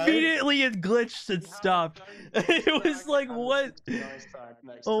and then AI. immediately it glitched and stopped. It was like, what?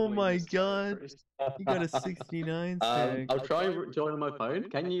 Oh my god. You got a 69 stack. I'll try and join on my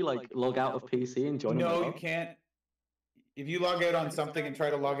phone. Can you like log out of PC and join on my No, phone? you can't. If you log out on something and try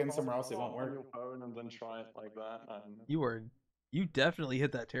to log in somewhere else, it won't On your work. phone and then try it like that. You definitely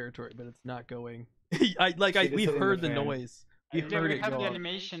hit that territory, but it's not going. She just We've hit in heard the the fan. noise. We Yeah, heard we it have go the off.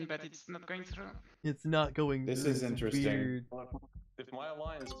 animation, but it's not going through. It's not going. This through. is It's interesting. weird. If my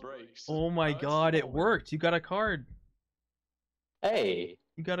alliance breaks. Oh my that's god, it all. worked. You got a card. Hey.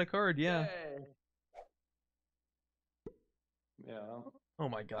 You got a card, yeah. Yeah. Oh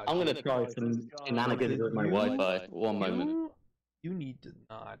my god. I'm gonna try some shenanigans with my Wi-Fi. One moment. You need to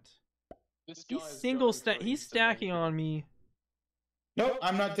not. This He's guy's single going stack. for He's instant stacking exit. on me. Nope,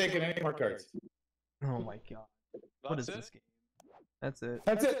 I'm not taking any more cards. Oh my god. What is That's this it? game? That's it.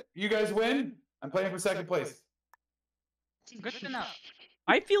 That's it. You guys win. I'm playing for second place. Good to know.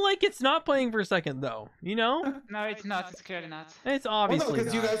 I feel like it's not playing for second though. You know? No, it's not. It's clearly not. It's Well, no, obviously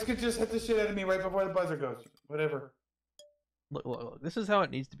because you not. guys could just hit the shit out of me right before the buzzer goes. Whatever. Look, this is how it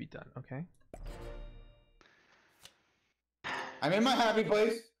needs to be done, okay? I'm in my happy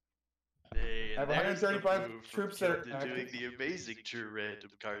place. Hey, I have and there's the 135 move from troops that are Kilton doing active. the amazing true random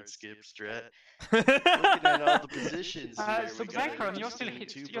card skip strat. Looking at all the positions here, So we got an Xykron, you're still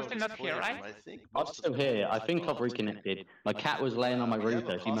interesting you're still not here, two-bonus right? play from, I think, I'm most still of the here. I think I've players. reconnected. My cat was laying on my We have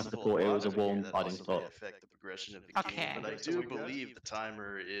router. a She must have possible thought it was a bottom here warm that hiding also may spot. affect the progression of the Okay. game, but I do believe the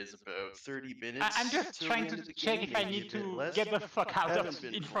timer is about 30 minutes. I'm just till trying the end to of the check game, if I maybe need a bit to less. get the fuck out Haven't of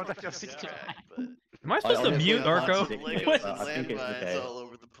been in front of your fully 69. tracked, but Am I supposed to honestly mute have Arco? lots of Legos What? and I think it's landmines okay. all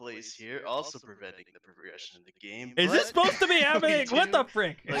over the place here, also preventing the progression of the game. Is this but supposed to be we happening? What do the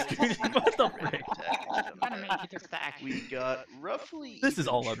frick? like to see What the random frick? tactics I'm on gonna that. make it a stack. We got roughly This is even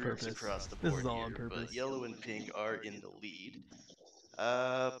all on troops purpose. across the This board is all on here, purpose. but yellow and pink are in the lead.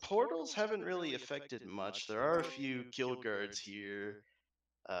 Portals haven't really affected much. There are a few kill guards here,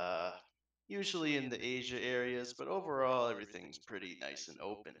 usually in the Asia areas, but overall everything's pretty nice and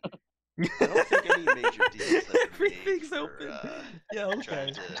open. I don't think any major deals have been made Everything's for, open. Yeah, okay.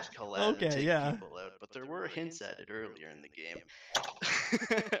 trying to collab and Okay, take yeah. people out, but there were hints at it earlier in the game.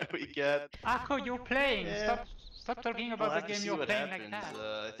 We got Arco, you're playing. Yeah. Stop talking We'll about have the to game see you're what playing happens. like that.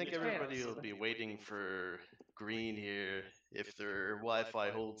 I think It everybody fails. will be waiting for green here if their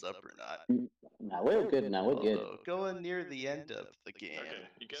Wi-Fi holds up or not. No, we're good now. We're good. Although, going near the end of the game,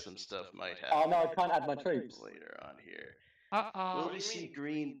 you get some stuff might Oh happen no, I can't add my troops. later on here. Uh-oh. Will we see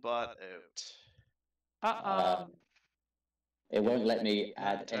green bot out? Uh-oh. It won't let me Not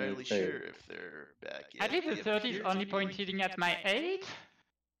add any entirely food. sure if they're back I yet. believe the They 30 is appear only to be pointing at my 8.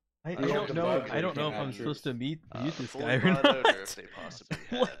 I You don't have to know. bug I don't know can't if I'm add supposed to mute this fully guy or bought out, or not. if they possibly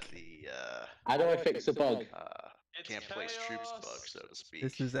have Like- the How do I fix the bug? can't place troops bug, so to speak.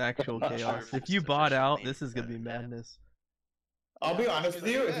 This is actual Not sure chaos. if If it's you bought out, officially this is gonna be done yet. madness. I'll be honest with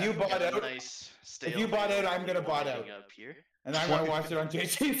you. If you We bought got a out, nice if you bought stalemate out, I'm gonna bot winding out. up here. and I'm gonna watch it on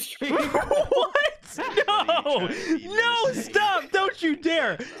JJ's stream. What? Everybody No! trying to be No! menacing. Stop! Don't you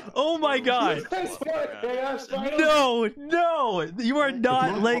dare! Oh my god! No! No! You are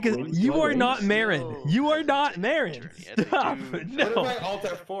not like you are not Marin. You are not Marin. Stop! What if No! I alt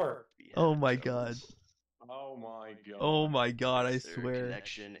F4? Oh my god. Oh my god. Oh my god! I Is there a swear.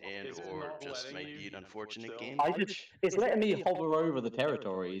 connection and Is it or not just letting might you be an unfortunate still? game It's letting me hover over the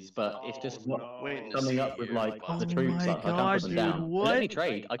territories, but it's just Oh, not no. Waiting to coming see up with here, like but- the Oh troops. my Like, I can't God, put them dude, down. what? Let me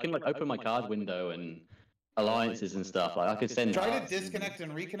trade. I can like open my card window and alliances and stuff. Like I could send. Try to disconnect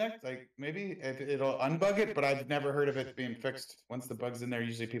and reconnect. Like maybe it'll unbug it, but I've never heard of it being fixed. Once the bug's in there,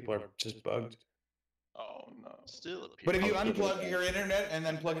 usually people are just bugged. Oh no. Still But if you unplug your internet and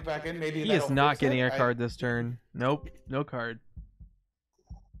then plug it back in, maybe He is not getting a card this turn. Nope, no card.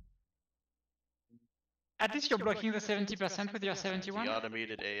 At least you're blocking the 70% with your 71. The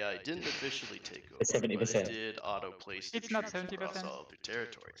automated AI didn't officially take over, It's 70%. but it did auto-place the It's not troops across 70%. all of their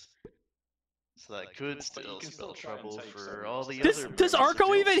territories. So that could still can spell still try and trouble take for some. all the Does other. does members of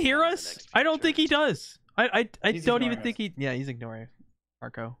Arco even Guild hear in the us? next I few don't think he turns. does. I He's don't even ignoring think he. Yeah, he's ignoring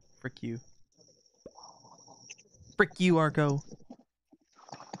Arco. Frick you. Frick you, Arco.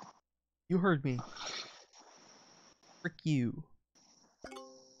 You heard me. Frick you.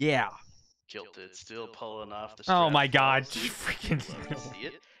 Yeah. Kilted still pulling off the. Oh strap my God! falls. Freaking. Love to see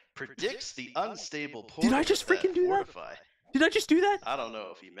it. Predicts the unstable portal. Did I just with freaking do that? fortify. Did I just do that? I don't know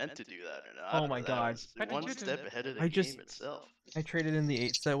if he meant to do that or not. Oh my but God. That What was did one you do? step ahead of the I game just- itself. I traded in the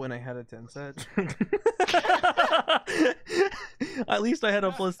 8 set when I had a 10 set. At least I had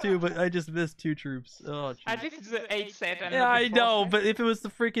a +2, but I just missed 2 troops. Oh, At jeez. least it's the 8 set. And Yeah, not the I 4 know, set. but if it was the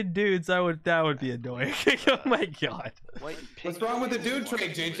freaking dudes, that would be annoying. Oh my God. White and What's pink wrong with the people dude want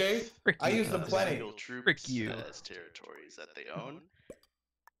trade, to JJ? list Frick I you. use them the plenty. single troops Frick you. as territories that they own.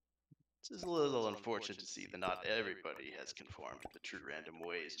 It's just a little unfortunate to see that not everybody has conformed to the true random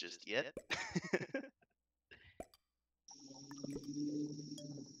ways just yet.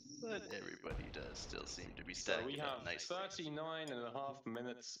 But everybody does still seem to be So we stacking have up nicely. 39.5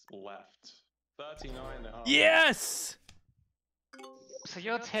 minutes left. 39.5. Yes! So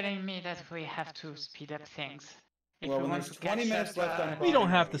you're telling me that we have to speed up things. If Well, we when want there's to 20 catch minutes up, left on We don't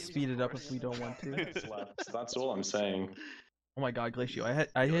have to Of speed it up course. if we don't want to. Minutes left. That's all I'm saying. Oh my God, Glacio, I had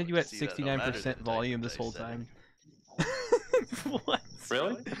You'll you at see that no matter the 69% type volume of this whole dice time. What?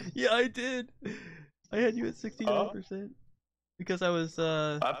 Really? Yeah, I did. I had you at 69% because I was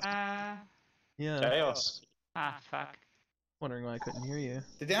That's yeah, chaos. Ah, fuck. wondering why I couldn't hear you.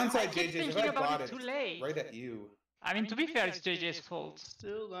 The downside, I keep JJ, is if thinking I about bought it it, too it's late. right at you. I mean, to be fair, it's JJ's fault.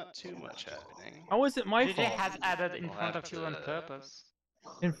 Still not too much happening. How was it my JJ fault? has added in We'll front have of you on to- purpose.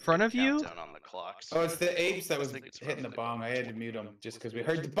 In front of you? Countdown on the clock, Oh, it's the apes that I was think it's hitting the roughly bong. I about had to mute them just because we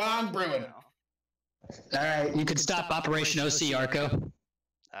heard the bong brewing. Alright, you can stop Operation OC, Arco.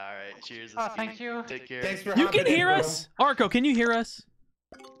 Alright, cheers. Oh, Speed. thank you. Take care. Thanks for You hopping can in, hear bro. us? Arco, can you hear us?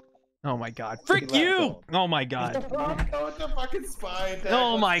 Oh my God. Frick you! Oh my God. Oh, it's a fucking spy attack.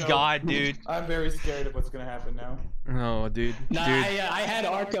 Oh Let's my go. God, dude. I'm very scared of what's gonna happen now. Oh, dude. No, Dude. I had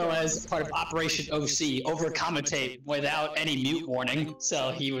Arco as part of Operation OC, over commentate without any mute warning,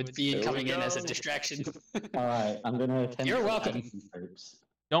 so he would be coming in as a distraction. Alright, I'm gonna attempt You're to welcome. add some troops.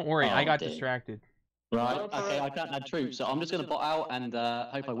 Don't worry, I Oh, got dear. distracted. Right, okay, I can't add troops, so I'm just gonna bot out and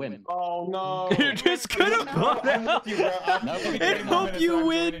hope I win. Oh no! You're just gonna bot I'm out with you, bro. I'm No, gonna we give don't. you and more hope minutes, you I'm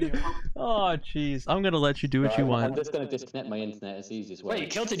win. joining you. Oh, jeez. I'm gonna let you do what you Right, I'm want. just gonna disconnect my internet as easy as well. Wait,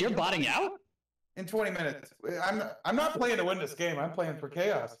 Kilted, you're botting out? In 20 minutes. I'm not playing to win this game. I'm playing for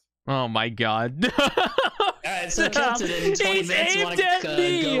chaos. Oh my God. Alright, so Kilted, in 20 He's minutes, you want aimed at to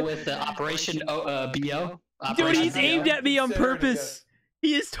me! go with Operation BO? Dude, Operation he's BO? aimed at me on Consider it purpose.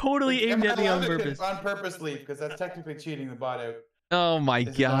 He is totally aimed at me on purpose. On purpose leave, because that's technically cheating the bot out. Oh my Is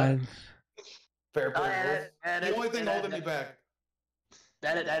it God. Fair play. Alright, rules. The only thing holding me back.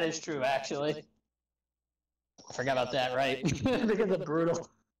 That is true, actually. I forgot about that, right? Because of Brutal.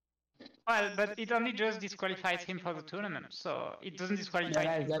 Well, but it only just disqualifies him for the tournament, so it doesn't disqualify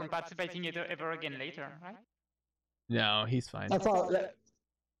Yeah, him exactly. from participating ever again later, right? No, he's fine. I thought that.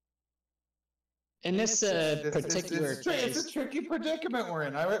 In this particular It's case, a tricky predicament we're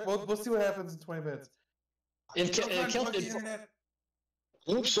in. All right, we'll see what happens in 20 minutes. if Don't unplug the Kilted, internet.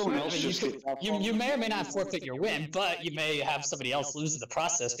 Hope someone else you, just could, you may or may not forfeit your win, but you may have somebody else lose in the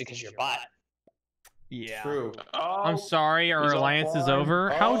process because you're bot. Yeah. True. Oh, I'm sorry, our He's alliance is offline. over.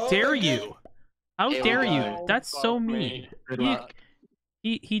 How Oh, dare they did. you? How Here we dare you? go. That's so Fuck me. mean. Good He- luck.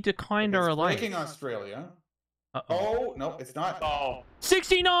 He declined our It's alliance. breaking Australia. Uh-oh. Oh, no, it's not. Oh,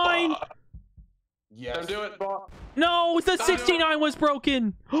 69! Yes. don't do it, bot. No, the 69 was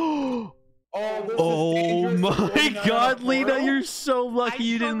broken. Oh, this Oh is dangerous. my It's going on God, a Lina, portal? you're so lucky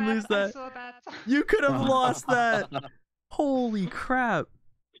you didn't lose I that. saw that. You could have lost that. Holy crap.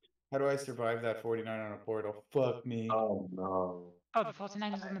 How do I survive that 49 on a portal? Fuck me. Oh no. Oh, the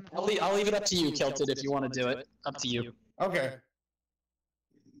 49 is on the I'll leave it up to you, Kilted, if you want to do it. Up to you. Okay.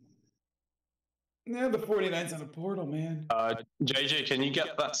 Yeah, the 49's on a portal, man. JJ, can you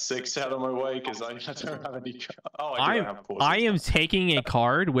get that 6 out of my way? Because I don't have any. Oh, I do have pauses. I am taking a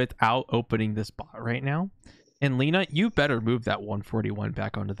card without opening this bot right now. And Lina, you better move that 141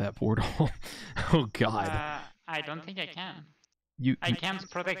 back onto that portal. Oh God. I don't think I can. You. I can't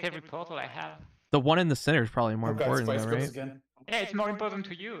protect every portal I have. The one in the center is probably more Oh God, important, Spice though, Girls right? again. Yeah, it's more important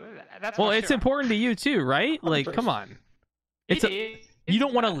to you. That's Well, for it's sure. important to you too, right? Like, come on. It's you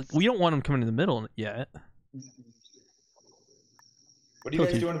don't want to. We don't want them coming in the middle yet. What are you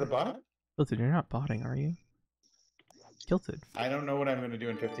guys doing to the bot? Kilted, you're not botting, are you? Kilted. I don't know what I'm going to do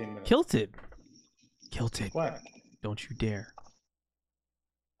in 15 minutes. Kilted. Kilted. What? Don't you dare.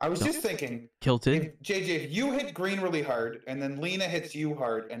 I was just thinking. Kilted. JJ, if you hit green really hard, and then Lina hits you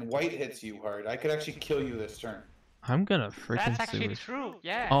hard, and white hits you hard, I could actually kill you this turn. I'm gonna freaking. That's actually true.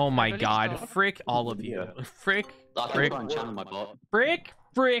 Yeah. Oh my God! So. Frick all of you. Frick. Frick. Channel my bot. Frick.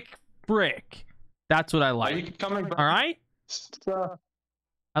 Frick. Frick. That's what I like. All right.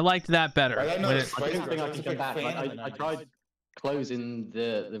 I liked that better. I don't think I can come back. I tried closing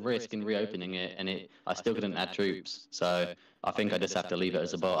the risk and reopening it, and I still couldn't add troops. So I think I just have to leave it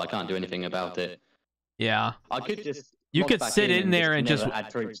as a bot. I can't do anything about it. Yeah. I could just. You could sit in there and just add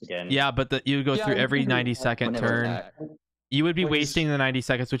troops again. Yeah, but you go through every 90-second turn. You would be wasting the 90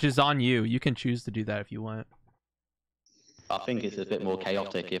 seconds, which is on you. You can choose to do that if you want. I think it's a bit more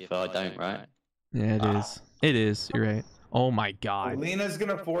chaotic if I don't, right? Yeah, it is. It is. You're right. Oh my God. Lena's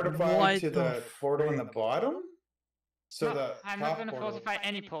gonna fortify to the portal in the bottom. So no, the I'm not gonna fortify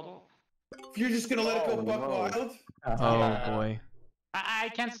any portal. You're just gonna let it go buck wild? Oh boy. I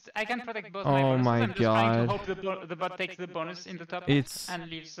can't protect both. Oh my I'm just trying God. to hope the bot takes the bonus in the top and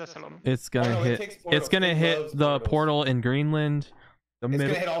leaves us alone. It's gonna hit. It's gonna hit the portal in Greenland. It's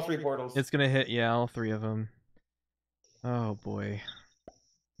gonna hit all 3 portals. It's gonna hit all 3 of them. Oh boy.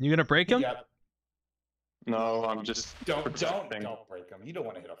 You gonna break him? Yep. No, I'm just don't break him. You don't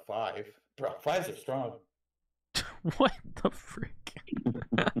want to hit a 5. Bro, 5s are strong. What the frick?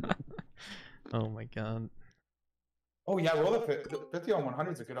 Oh my God. Oh yeah, roll the 50 on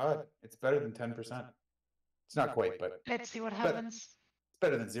 100 is a good odd. It's better than 10%. It's not quite, but let's see what happens. It's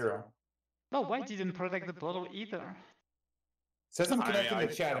better than 0. Oh, why didn't protect the portal either? Says I'm connecting the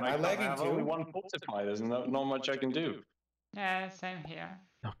chat. Am I lagging too? Only 1 fortify. There's not much I can do. Yeah, same here.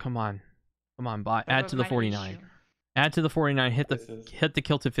 Oh come on, come on, bot. Add to the 49. Add to the 49. Hit the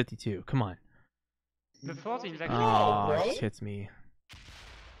kill to 52. Come on. The 14 is oh, it hits me.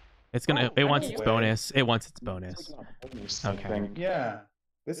 It's gonna. It wants its bonus. It wants its bonus. Okay. Yeah,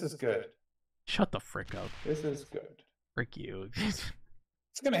 this is good. Shut the frick up. This is good. Frick you. It's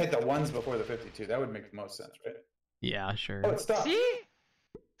gonna hit the 1s before the 52. That would make the most sense, right? Yeah, sure. Oh, it stopped.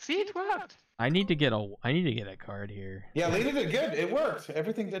 See, it worked. I need to get a card here. Yeah, Lina did good. It worked.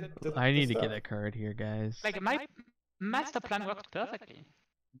 Everything did. I need to get a card here, guys. Like my master plan worked perfectly.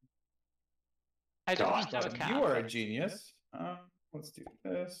 I don't have a card. You are a genius. Let's do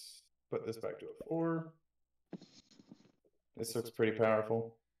this. Put this back to a 4. This looks pretty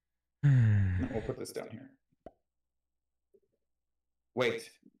powerful. We'll put this down here. Wait.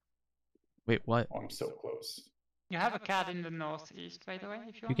 Wait, what? Oh, I'm so close. You have a card in the northeast, by the way,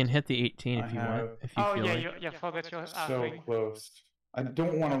 if you want. You can hit the 18 if you want. If you feel like. you forgot your so close. I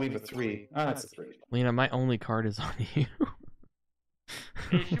don't want to leave a 3. Ah, that's a 3. Lina, my only card is on you.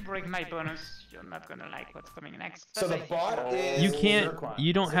 If you break my bonus, you're not gonna like what's coming next. So the bot is... You can't... Xykron.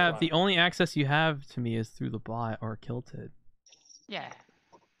 You don't have... The only access you have to me is through the bot or Kilted. Yeah.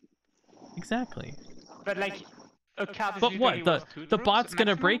 Exactly. But like, a card is But what? usually worth 2 The troops bot's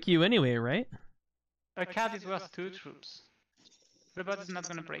gonna maximum. break you anyway, right? A card is worth 2 troops. The bot is not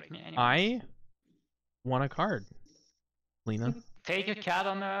gonna break me anyway. I want a card, Lina. Take a card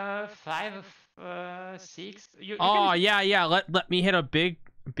on a 5 of 6. Oh yeah. Let me hit a big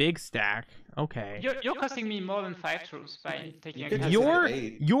stack. Okay. You're costing me more than 5 troops by taking a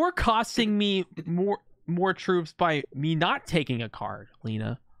card. You're costing me more troops by me not taking a card,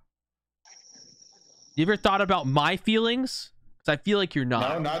 Lina. You ever thought about my feelings? Because I feel like you're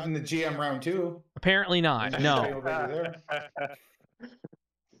not. No, not in the GM round 2. Apparently not. No.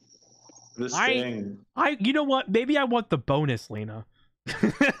 This thing. You know what? Maybe I want the bonus, Lina.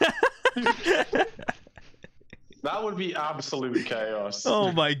 That would be absolute chaos.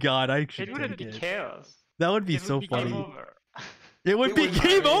 Oh my God! I should. It wouldn't be chaos. That would be so funny. Game over. It would be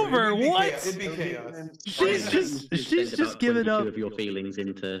game over. What? It'd be chaos. She's just giving up. Of your feelings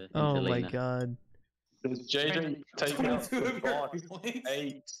into Oh my Lina. God. Does JJ take out the bot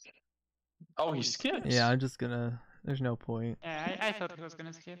 8? Oh, he skips. Yeah, I'm just gonna. There's no point. Yeah, I thought he was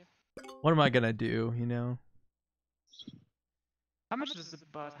gonna skip. What am I gonna do? You know. How much does the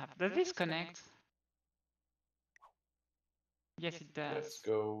bot have? Does this connect? Yes, it does. Let's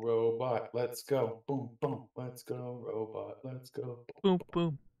go, robot. Let's go. Boom, boom. Let's go, robot. Let's go. Boom,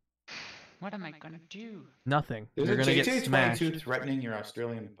 boom. What am I gonna do? Nothing. There's You're a gonna get JJ smashed. 22 threatening your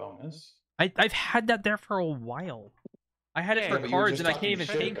Australian bonus. I've had that there for a while. I had it for but you were cards, just and I talking can't even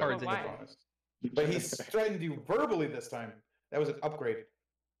shit take about cards the anymore. bonus. But he's threatened you verbally this time. That was an upgrade.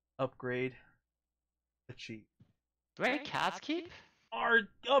 Upgrade. The cheat. Do I cards keep? Our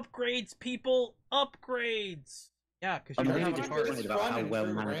upgrades, people. Upgrades. Yeah, because I'm you really don't have a card. disappointed about how well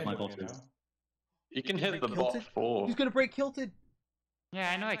managed my boss is. You can hit the Kilted? bot 4. He's gonna break Kilted. Yeah,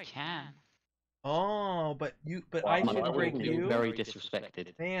 I know I can. Oh, but Well, I I shouldn't break wouldn't Feel you. very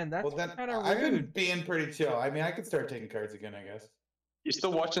disrespected. Man, that's Well, then kind of I've been rude. being pretty chill. I mean, I could start taking cards again, I guess. You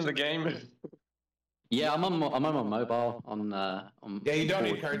still watching the game? Yeah, I'm on my mobile on Yeah, you don't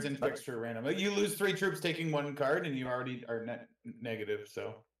need board. cards in fixed true random. You lose 3 troops taking 1 card, and you already are negative.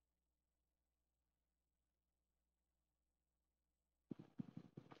 So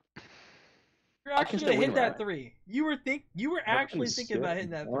You're I can actually still gonna hit win, that right? 3. You were actually thinking about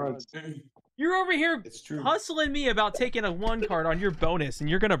hitting that 3. Right. You're over here it's true. hustling me about taking a 1 card on your bonus, and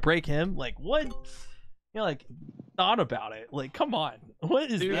you're gonna break him. Like what? You're like thought about it. Like come on,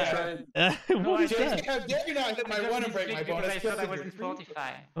 what is Dude, that? try- What is JJ, that? how dare you not hit my 1 and break my bonus? I thought I Kilted was your in 3.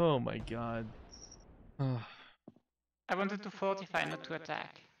 fortify. Oh my god. I wanted to fortify, not to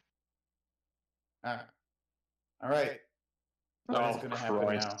attack. All right. What is Oh, going to happen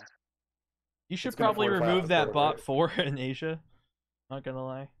Christ. now? You should It's gonna probably fortify remove out that the bot border. 4 in Asia. Not gonna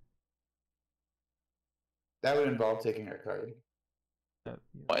lie. That would involve taking our card.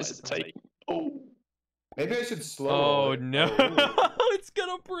 Why is it taking? Oh, Maybe I should slow. Oh roll it. no! Oh. It's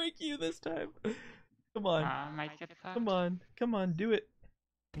gonna break you this time. Come on, Might get fucked. come on, do it.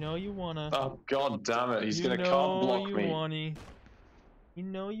 You know you wanna. oh god damn it! He's you gonna know card block you me. wanna. You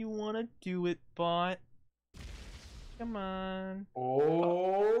know you wanna do it, bot. Come on.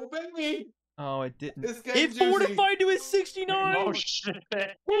 Oh, baby! Oh, it didn't. This guy's It juicy. fortified to his 69. Oh shit!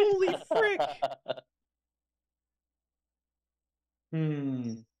 Holy frick!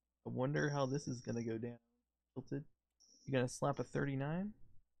 I wonder how this is gonna go down. Tilted. You gonna slap a 39?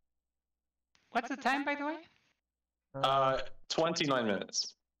 What's the time, by the way? 29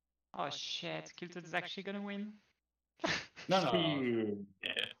 minutes. Oh shit, Kilted is actually gonna win. No. Yeah.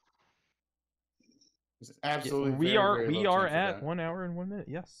 It's absolutely. we very, are very we low are chance of at that. 1 hour and 1 minute.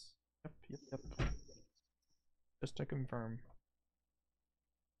 Yes. Yep. Just to confirm.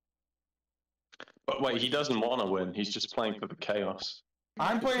 But wait, he doesn't want to win. He's just playing for the chaos.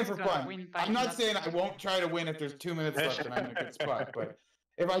 I'm playing He's for gonna fun. win by I'm not not- saying I won't try to win if there's 2 minutes left and I'm in a good spot, but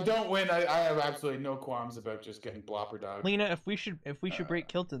if I don't win, I have absolutely no qualms about just getting blopper dog. Lena, if we should break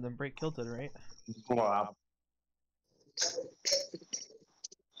Kilted, then break Kilted, right? Wow.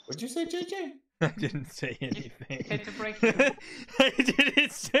 What'd you say, JJ? I didn't say anything. Hit to break. I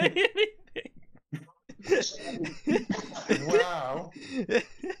didn't say anything. Wow.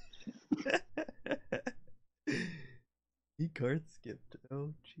 He card skipped.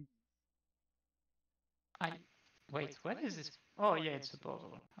 Oh, gee. Wait, what is this? Oh yeah, it's a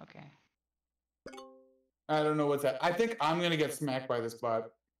puzzle. Okay. I don't know what's that. I think I'm gonna get smacked by this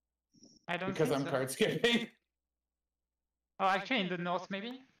bot I don't because think I'm so. card skipping. Oh, actually in the north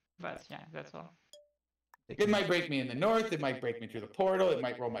maybe? But yeah, that's all. It might break me in the north. It might break me through the portal. It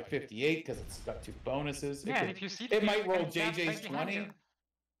might roll my 58 because it's got 2 bonuses. Yeah, and It, if you see it three might roll cards right JJ's behind 20. you.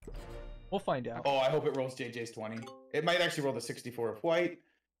 We'll find out. Oh, I hope it rolls JJ's 20. It might actually roll the 64 of white.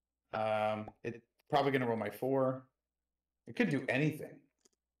 It's probably gonna roll my 4. It could do anything,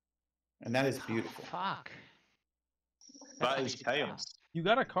 and that is beautiful. Fuck. That is chaos. You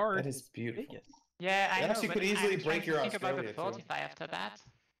got a card. That is beautiful. Take it. Yeah, I It know. actually but could easily I'm trying break to your think about the Australia, too. 45 after that.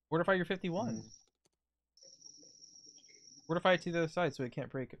 Fortify your 51. Fortify it to the other side so it can't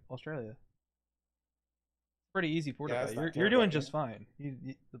break Australia. Pretty easy fortify. that's not You're terrible, doing yeah. just fine.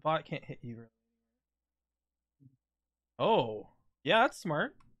 The bot can't hit you. Oh, yeah, that's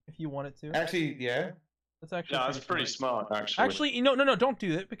smart. If you want it to. Actually, yeah. That's actually Yeah, that's pretty smart, actually. Actually, no, don't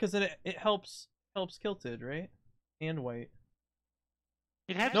do that because then it helps Kilted, right? And white.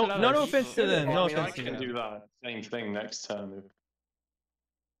 It helps No, a lot no, of no people. offense to them. Well, No I mean, I offense to can them. do that same thing next turn.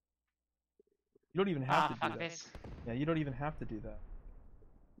 You don't even have to do fuck that. this. Yeah, you don't even have to do that.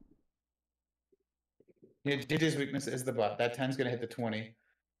 Yeah, JJ's weakness is the bot. That 10's gonna hit the 20.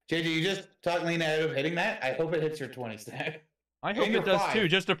 JJ, you just talked Lina out of hitting that. I hope it hits your 20 stack. I hope And it your does 5. too,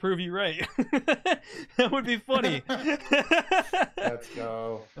 just to prove you right. That would be funny. Let's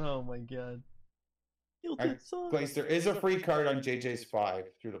go. Oh my god. Alright, Glaze, there is a free card on JJ's 5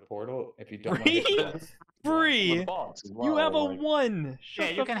 through the portal if you don't want Free? to get the Free. The bots as You have a well, like- 1. Shut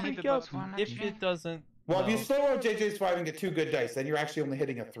Yeah, you the can hit freak the up. bots one, If actually. it doesn't. Well, if you no. slow roll JJ's 5 and get 2 good dice, then you're actually only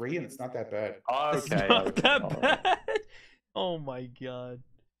hitting a 3, and it's not that bad. It's Okay. not okay, that alright. bad. Oh my god.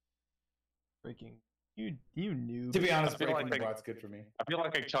 Breaking. You knew. To be honest, I feel breaking like the bot's good for me. I feel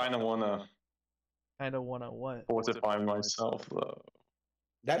like I kind of wanna what? fortify myself though.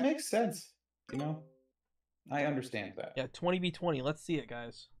 That makes sense. You know, I understand that. Yeah, 20v20. Let's see it,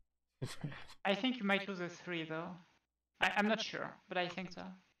 guys. I think you might lose a 3 though. I'm not sure, but I think so.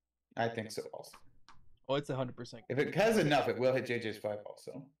 I think so also. Oh, it's 100%. If it has enough, it will hit JJ's 5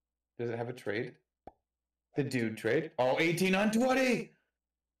 also. Does it have a trade? The dude trade? Oh, 18 on 20!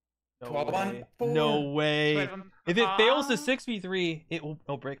 No 12 way. on 4! No way. 12 on- If it fails the 6v3, it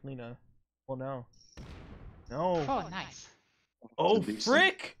will break Lina. Well, no. No. Oh, nice. Oh,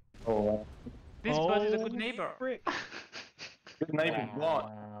 frick! Oh, This bot is a good neighbor. Frick. good neighbor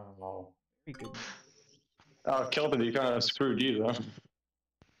block. Wow. Very good. Oh, Kelvin, he kind of screwed you though.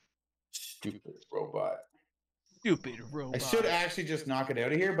 Stupid robot. Stupid robot. I should actually just knock it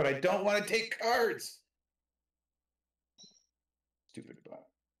out of here, but I don't want to take cards. Stupid bot.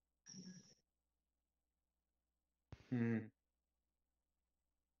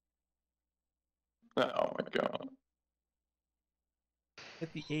 Oh my god.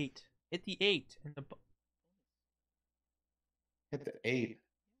 Hit the 8. Hit the 8. In the Hit the 8.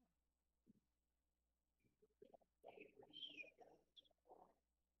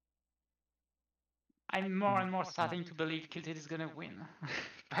 I'm more and more starting to believe Kilted is gonna win.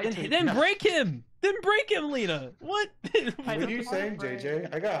 then break him! Then break him, Lina! What? What are you saying,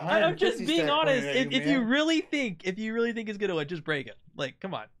 JJ? I got I'm just 150 being stack honest. pointed at If you man. really think it's gonna win, just break it. Like,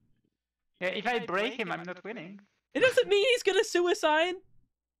 come on. Yeah, if I break him, I'm not winning. It doesn't mean he's gonna suicide.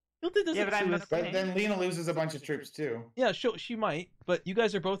 Hilton doesn't Yeah, but I'm not suicide. But then Lina loses a bunch of troops too. Yeah, she might. But you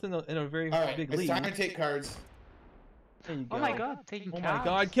guys are both in a very All right, big it's lead. time to take cards. There you go. Oh my god, taking Oh cards. my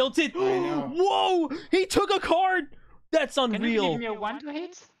god, Kilted! I know. Whoa! He took a card! That's Can you unreal! give me a 1 to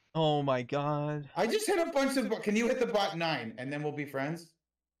hit? Oh my god. I just hit a bunch of. Can you hit the bot 9 and then we'll be friends?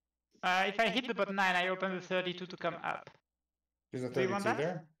 If I hit the bot 9, I open the 32 to come up. There's a Do you 32 want that?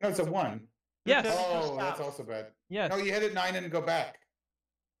 there. No, it's a 1. Yes! Oh, that's also bad. Yes. No, you hit it 9 and go back,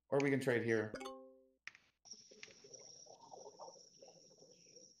 or we can trade here.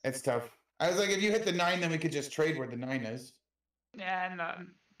 It's tough. I was like, if you hit the 9, then we could just trade where the 9 is. Yeah, no,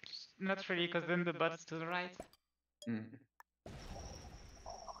 not really, because then the bot's to the right. Mm.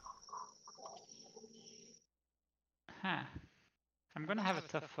 Huh. I'm gonna have a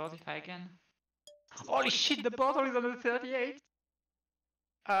tough fortify again. Holy shit, the bottle is on the 38!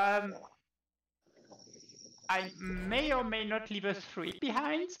 I may or may not leave a 3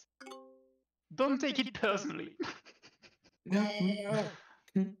 behind. Don't take it personally. No.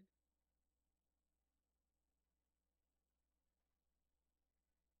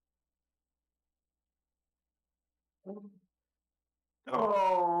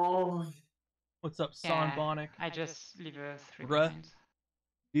 Oh. What's up, Yeah, Sonbonic? I just leave a 3 Bruh. behind.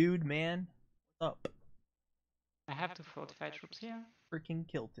 Dude, man. What's up? I have to fortify troops here. Freaking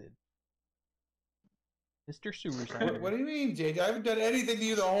Kilted. Mr. Suicide. What do you mean, JJ? I haven't done anything to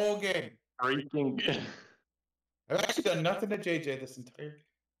you the whole game. Freaking. I've actually done nothing to JJ this entire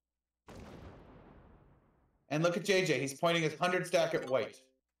game. And look at JJ. He's pointing his 100 stack at white.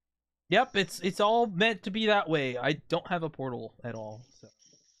 Yep, it's all meant to be that way. I don't have a portal at all. So.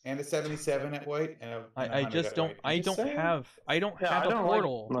 And a 77 at white. And a I 100 just at don't white. I Just don't saying. have Yeah, I a don't like-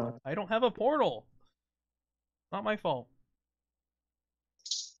 portal. no. I don't have a portal. Not my fault.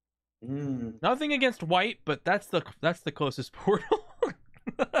 Nothing against white, but that's the closest portal.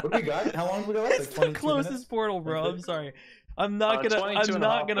 What do we got? How long do we got left? It's Like the 22 closest minutes? portal, bro. I'm Okay. sorry. I'm not gonna 22 and a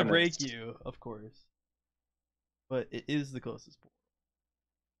half break minutes. you, of course. But it is the closest portal.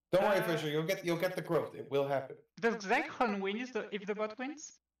 Don't worry, Fisher. You'll get the growth. It will happen. Does Xykron win if the bot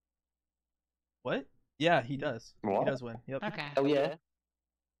wins? What? Yeah, he does. What? He does win. Yep. Okay. Oh yeah.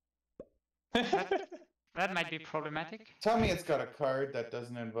 That might be problematic. Tell me it's got a card that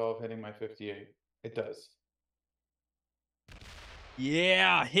doesn't involve hitting my 58. It does.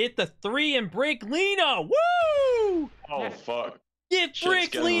 Yeah, hit the 3 and break Lina. Woo! Oh fuck. Get Shit's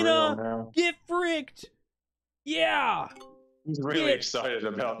fricked, getting real Lina. now. Get fricked. Yeah. He's really Get- excited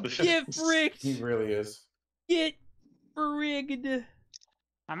about this. Get fricked. He really is. Get frigged.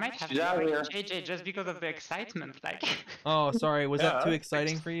 I might have She's to out break here. JJ just because of the excitement, like. Oh, sorry. Was that Yeah, too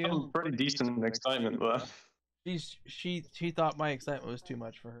exciting for you? That was pretty decent excitement there. She thought my excitement was too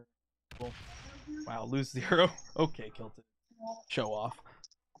much for her. Cool. Wow, lose 0. Okay, killed it. Show off.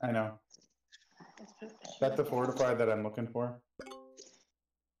 I know. That's the fortify that I'm looking for.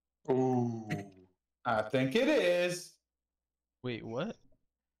 Ooh. I think it is. Wait, what?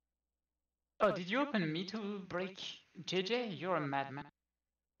 Oh, did you open me to break JJ? You're a madman.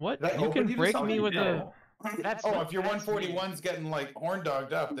 What? Did I You open can you to break something? me with Yeah. a. That's Oh, not- if your that's me. 141's getting like horn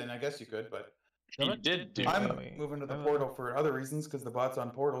dogged up, then I guess you could. But He did do I'm that. moving to the portal for other reasons because the bot's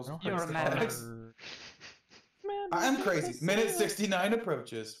on portals. You're a Press the madman. X. I'm crazy. Minute 69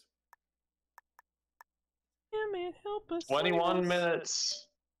 approaches. Yeah, man, help us. 21 minutes.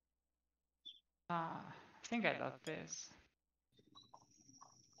 I think I got this.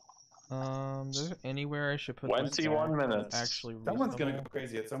 There's anywhere I should put 21 this minutes. actually Someone's gonna reasonable? go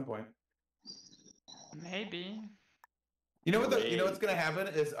crazy at some point. Maybe. You know what? You know what's gonna happen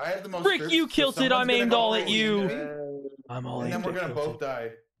is I have the most. Frick, troops, you so killed it. someone's I'm gonna aimed go all at crazy you. into me, I'm all and then aimed we're at gonna both Kilted. die.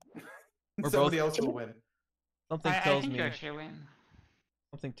 We're Somebody both- else will win. Something I tells think me. you actually win.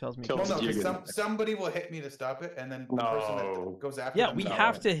 Something tells me. Kill Well, no, you. because somebody will hit me to stop it, and then the person that goes after Yeah, them we dies.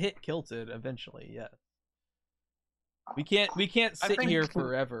 have to hit Kilted eventually. Yeah. We can't sit think- here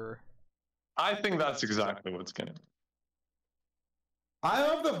forever. I think that's exactly what's gonna. I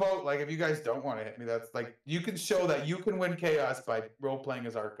love the vote. Like, if you guys don't want to hit me, that's like you can show that you can win chaos by role playing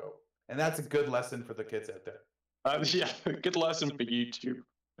as Arco, and that's a good lesson for the kids out there. Yeah, good lesson for YouTube.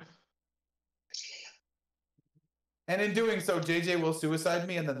 And in doing so, JJ will suicide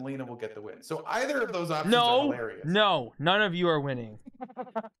me, and then Lina will get the win. So either of those options are No, hilarious. no, none of you are winning.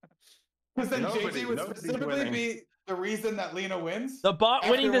 Because then Nobody- JJ would nobody's specifically winning. be the reason that Lina wins. The bot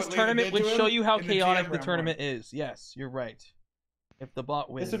After winning this what Lina tournament did would to show him you how in the chaotic GM the round tournament is. Yes, you're right. If the bot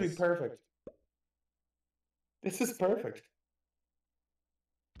wins. This would be perfect. This is perfect.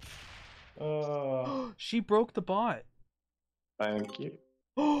 She broke the bot. Thank you.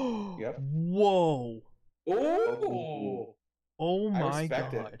 Yep. Whoa. Oh. Oh I my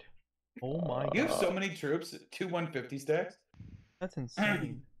respect it. god. Oh my You have god. so many troops. 2 150 stacks. That's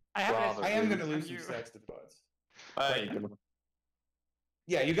insane. I have Bravo, less I am dude. going to lose than some you. stacks to bots. Thank you.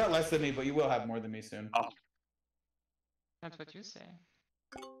 Yeah, you got less than me, but you will have more than me soon. That's what you say.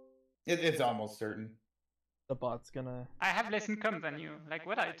 It's almost certain. The bot's gonna. I have less income than you. Like,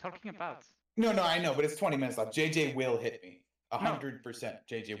 what are you talking about? No, I know, but it's 20 minutes left. JJ will hit me. 100%.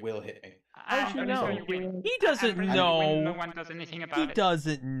 JJ will hit me. How'd you I'm know? pretty sure you win. He I'm doesn't pretty sure you win, know. No one does anything about He it.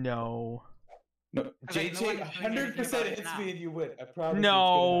 doesn't know. No, Okay, no JJ one is doing anything 100% about it hits now. me and you win. I promise.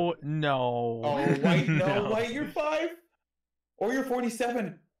 No, It's gonna no. happen. Oh, White, no, No. White, you're 5. Or you're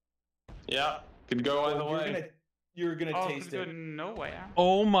 47. Yeah, could go either way. You're gonna Oh, taste could go it. nowhere.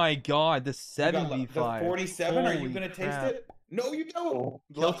 Oh my god, the You got 7v5. The 47, are you Holy gonna crap. taste it? No, you don't.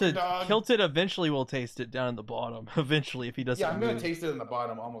 Kilted, Dog. Kilted eventually will taste it down at the bottom. Eventually, if he doesn't. Yeah, I'm gonna move. taste it in the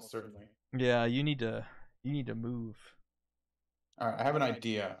bottom, almost certainly. Yeah, you need to move. Alright, I have an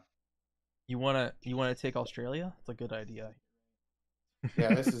idea. You wanna take Australia? It's a good idea.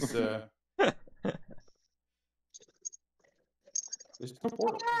 Yeah, this is There's no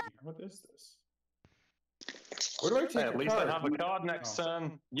portal. What is this? Where do I take Hey, at your least card? I have a card next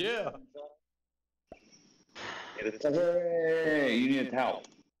turn. Yeah. Hey, you need a towel.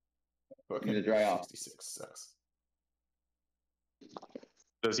 Okay. You need to dry off. 66 sucks.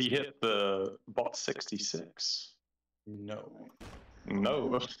 Does he hit the bot 66? No.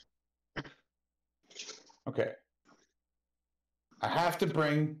 No. Okay. I have to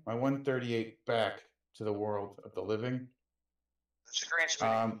bring my 138 back to the world of the living.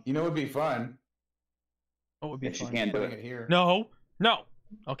 You know what would be fun? What would be Yes, you fun? can do Putting it. it here. No.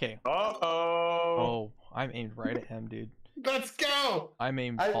 Okay. Uh-oh. Oh, I'm aimed right at him, dude. Let's go! I'm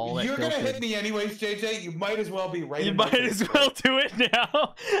aimed all at You're gonna Kilted. hit me anyways, JJ. You might as well be right. You in my might face, as bro. well do it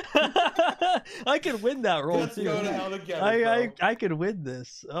now. I could win that roll Let's too. go to hell together, I could win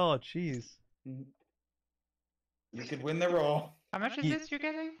this. Oh, jeez. You could win the roll. How much is Ye- this you're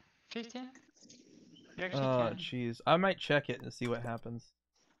getting? 15? You actually Oh, can. jeez. I might check it and see what happens.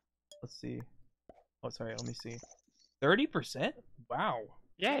 Let's see. Oh, sorry. Let me see. 30%? Wow.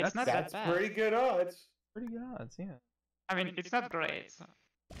 Yeah, it's not That's that bad. pretty good odds. Pretty good odds, yeah. I mean, it's not great.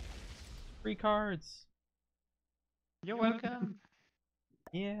 Free cards. You're welcome.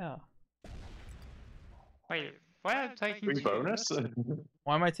 Yeah. Wait, why are you taking Big two? bonus?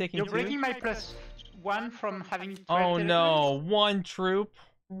 Why am I taking You're two? breaking my +1 from having 12 Oh deliveries. no, one troop.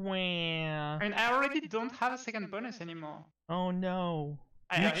 Wah. I mean, I already don't have a second bonus anymore. Oh no.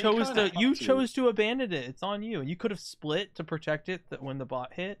 I You already chose kinda to you have to. chose to abandon it. It's on you. You could have split to protect it when the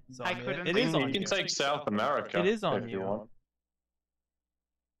bot hit. So, I mean, couldn't. it is You on can you. take South America. It is on if you. want.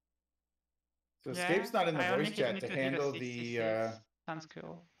 So Yeah, Escape's not in the I only voice chat need to to hit a handle 66. the. Sounds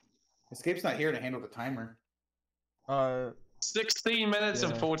cool. Escape's not here to handle the timer. 16 minutes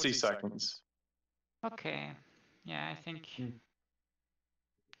and Yeah. 40 seconds. Okay. Yeah, I think. Hmm.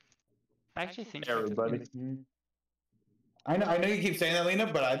 I actually think. so too. Everybody. Mhm. I know you keep saying that,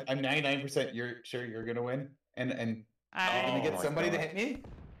 Lina, but I'm 99% sure you're gonna win, and you're I, gonna Oh get my somebody to God. hit me.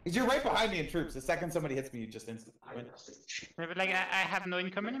 You're right behind me in troops. The second somebody hits me, you just instantly win. Yeah, but like I have no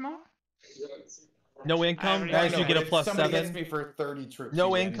income anymore. No income really as No, you get a if plus somebody 7. hits me for 30 troops. No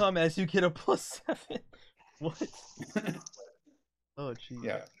you win. income as you get a plus 7. What? Oh, jeez.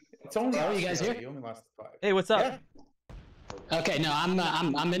 Yeah. It's only Are you guys Australia. here? You only lost 5. Hey, what's up? Yeah. Okay, no,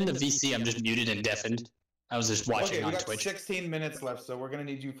 I'm in the VC. I'm just muted and deafened. I was just watching Okay, on we got Twitch. 16 minutes left, so we're gonna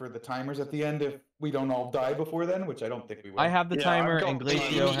need you for the timers at the end if we don't all die before then, which I don't think we will. I have the Yeah, timer I've got and the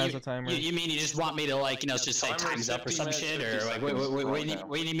Glacio timer. has a timer. You mean you just want me to like just say Timer is time's up or 50 some minutes, shit, 50 or like what seconds do right you now.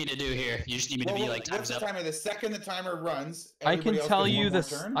 need me to do here? You just need me to be like what's time's the up. timer? The second the timer runs, I can everybody else tell gets you one more this.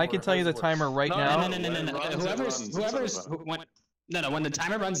 turn, I or can how tell you does the it work? timer right No, now. No, when the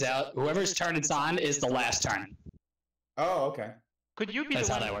timer runs out, whoever's turn it's on is the last turn. Oh, okay. Could you be That's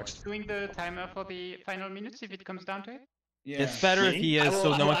the how one that works. doing the timer for the final minutes if it comes down to it? Yeah. It's better if he I is, will,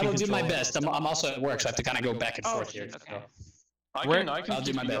 so no one I can will do my control. best. I'm also at work, so I have to kind of go back and Oh, forth here. shit, okay. I We're- can I'll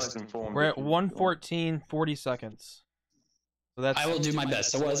do keep my you guys best. informed We're if at you 1:14, 40 seconds. So that's I will do my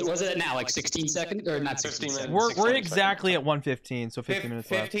best. So was it now like 16 seconds or not 16 15 seconds? we're 16 exactly at 1:15, so 15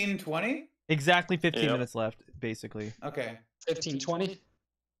 minutes left. 15, 20? Exactly 15 Yep. minutes left, basically. Okay. 15, 20?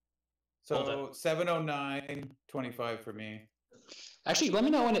 So 7:09, 25 for me. Actually, let me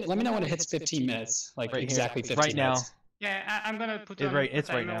know when it hits 15 minutes. Like Right here. exactly 15 Right now. minutes. Yeah, I'm gonna put It- on right- the it's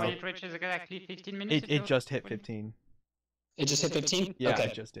right timer now. when it reaches exactly 15 minutes. It just hit 15. It just hit 15? Yeah, Okay.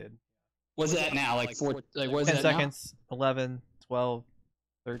 it just did. What's that now? Like what is 10 that seconds. 11, 12,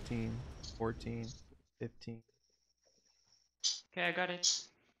 13, 14, 15. Okay, I got it.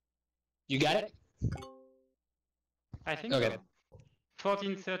 You got it? I think Okay. so.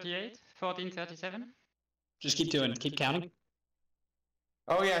 14:38, 14:37. Just keep counting.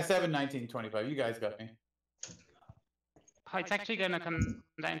 Oh yeah, 7:19, 25. You guys got me. Oh, it's actually gonna come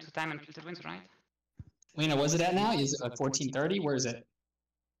down to time and filtered wins, right? Lina, what's it at now? Is it 14:30? Where is it?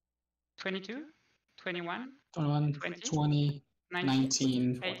 22, 21, 21, 20, 20,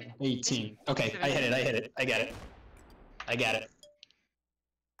 19, 18. 18. Okay, I hit it. I got it. I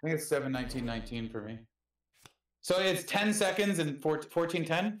think it's 7:19:19 for me. So it's 10 seconds and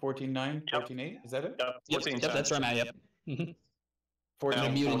 14:10, 14:9, 14:8. Is that it? Yep, that's where I'm at. Yep. I'm gonna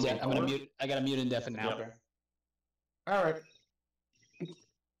 14, mute. 14, I'm gonna mute. I gotta mute and deafen now. Okay. All right.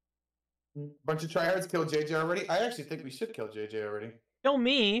 Bunch of tryhards killed JJ already. I actually think we should kill JJ already. Kill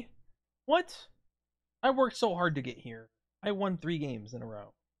me? What? I worked so hard to get here. I won 3 games in a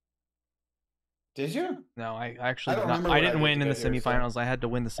row. Did you? No, I actually I don't did not. remember I what I didn't did win to in the get here, so- semifinals. I had to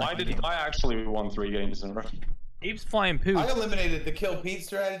win the I second didn't. game. I actually won 3 games in a row. Abe's flying poo. I eliminated the kill Pete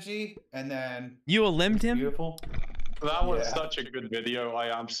strategy, and then You limbed him? beautiful. That was Yeah. such a good video. I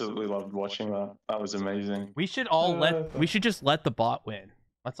absolutely loved watching that. That was amazing. We should all we should just let the bot win.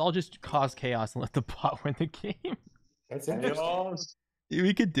 Let's all just cause chaos and let the bot win the game. That's interesting. Yes.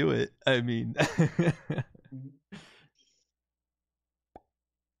 We could do it. I mean,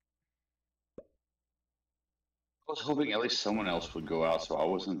 I was hoping at least someone else would go out, so I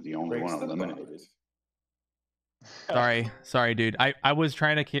wasn't the only Breaks one the eliminated. sorry, dude. I was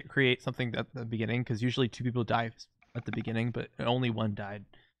trying to create something at the beginning because usually 2 people die at the beginning, but only 1 died.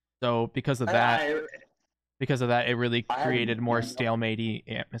 So because of that, it really created more stalemate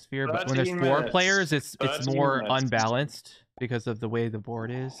atmosphere. But when there's 13 4 minutes. players, it's 13 more minutes. unbalanced because of the way the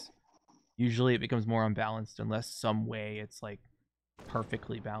board is. Usually it becomes more unbalanced unless some way it's like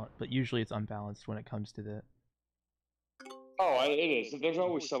perfectly balanced. But usually it's unbalanced when it comes to the. Oh, it is. There's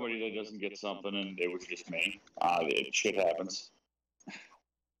always somebody that doesn't get something, and it was just me. Shit happens.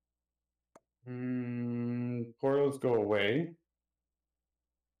 Portals go away.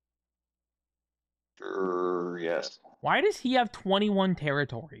 Sure, yes. Why does he have 21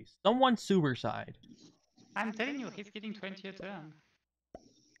 territories? Someone suicide. I'm telling you, he's getting 20 a turn.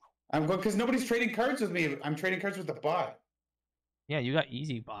 I'm going because nobody's trading cards with me. I'm trading cards with the bot. Yeah, you got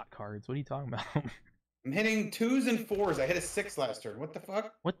easy bot cards. What are you talking about? I'm hitting 2s and 4s. I hit a 6 last turn. What the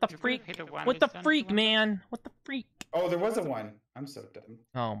fuck? What the You could've freak? hit a 1 What the this turn if freak, you wanted. man? What the freak? Oh, there was a 1. I'm so dumb.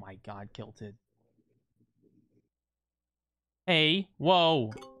 Oh my god, Kilted. Hey,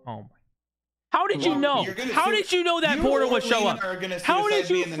 whoa. Oh my. How did you know? You're gonna How su- did you know that You portal or would show Lina up? are gonna How did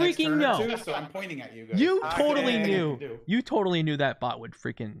suicide me you in the next freaking turn or know? 2, so I'm pointing at you guys. You I totally can knew. do. You totally knew that bot would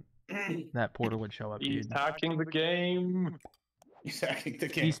freaking that portal would show up, He's dude. hacking the game. He's hacking the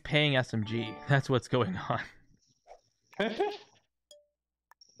game. He's paying SMG. That's what's going on.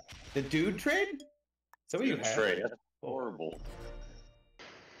 The dude trade? So what you Dude had? trade. That's horrible.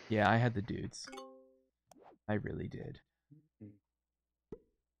 Yeah, I had the dudes. I really did.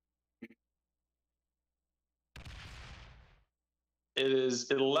 It is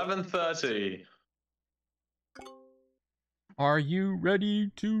 11:30. Are you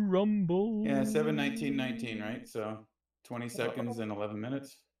ready to rumble? Yeah, 7:19:19, right? So 20 seconds and 11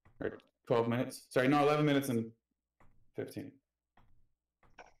 minutes, or 12 minutes. Sorry, no, 11 minutes and 15.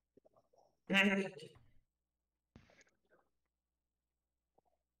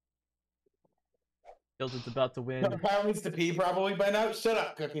 Tilted's about to win. Kyle needs to pee probably by now. Shut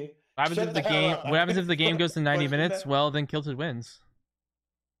up, Cookie. What happens if the game goes to 90 minutes? Well, then Kilted wins.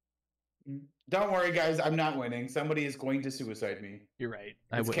 Don't worry, guys. I'm not winning. Somebody is going to suicide me. You're right.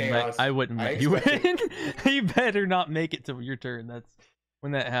 It's I wouldn't let you win. You better not make it to your turn. That's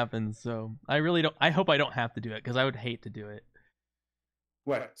when that happens. So I really don't. I hope I don't have to do it because I would hate to do it.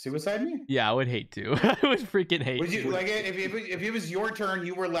 What? Suicide me? Yeah, I would hate to. I would freaking hate. Would you like it if it was your turn,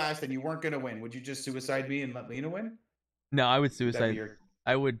 you were last, and you weren't gonna win? Would you just suicide me and let Lina win? No, I would suicide.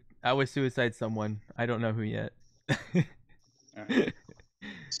 I would suicide someone. I don't know who yet.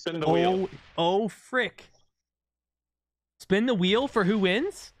 Spin the wheel. Oh, frick. Spin the wheel for who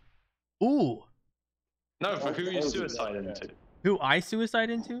wins? Ooh. No, for who you suicide into. Who I suicide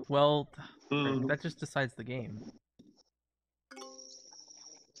into? Well, that just decides the game.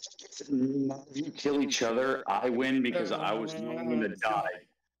 If you kill each other, I win because I was the one that died.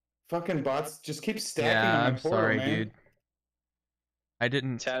 Fucking bots just keep stacking. Yeah, on I'm my portal, sorry, man. dude. I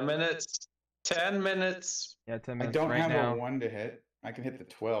didn't. 10 minutes. 10 minutes. Yeah, 10 I minutes don't right have now. a 1 to hit. I can hit the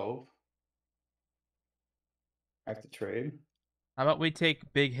 12. I have to trade. How about we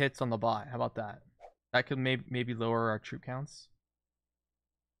take big hits on the bot? How about that? That could maybe lower our troop counts.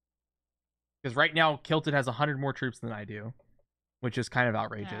 Because right now, Kilted has 100 more troops than I do, which is kind of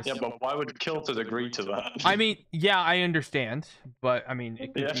outrageous. Yeah, but why would Kilted agree to that? I mean, yeah, I understand, but I mean,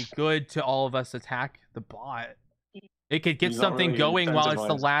 it could be good to all of us attack the bot. It could get something really going while it's the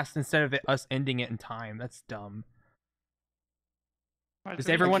incentivized. last instead of us ending it in time. That's dumb. Well, Does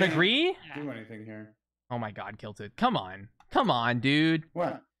so everyone I can't agree? do anything here. Oh my god, Kilted. Come on, dude.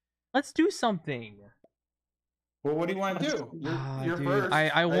 What? Let's do something. Well, what do you want to do? You're Dude, first.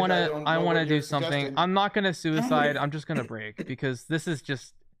 I don't wanna know what do you're something. suggesting. I'm not gonna suicide. I'm just gonna break because this is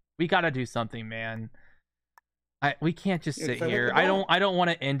just we gotta do something, man. We can't just Yeah, sit so hit here. the I ball. don't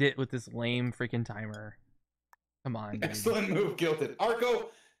want to end it with this lame freaking timer. Come on, dude. Excellent move, Gilted. Arco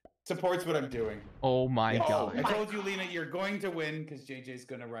supports what I'm doing. Oh my god. I told you, Lina, you're going to win because JJ's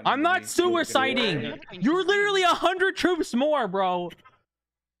gonna run. I'm into not me. suiciding. You're literally 100 troops more, bro.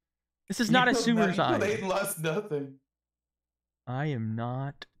 This is not a suicide. They lost nothing. I am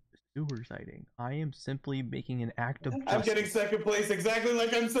not suiciding. I am simply making an act of justice. I'm getting second place exactly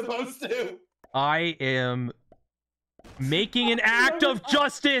like I'm supposed to. I am making an act of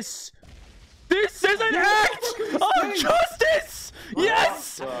justice. This is an act of justice.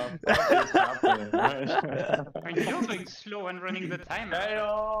 Yes. Are you going slow and running the timer?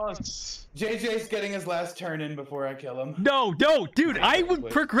 Chaos. JJ's getting his last turn in before I kill him. No, dude. I am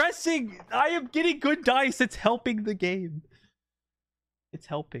progressing. I am getting good dice. It's helping the game. It's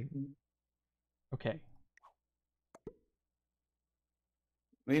helping. Okay.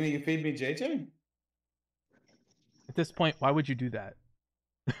 Lina, you feed me JJ? At this point, why would you do that?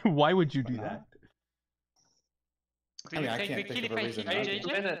 Why would you do that? I mean, I can't think of a reason not to. 8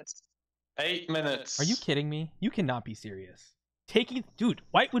 minutes. 8 minutes. Are you kidding me? You cannot be serious. Dude,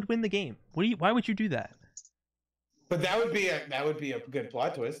 White would win the game. Why would you do that? But that would be a good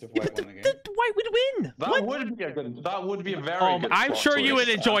plot twist if White won the game. White would win. That would be a very good I'm plot sure you would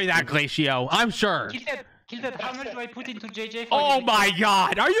twist. enjoy that, Glacio. I'm sure. Kilted, how much do I put into JJ? Oh my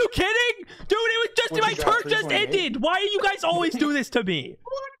god, are you kidding? Dude, it was just my turn just ended. Why do you guys always do this to me?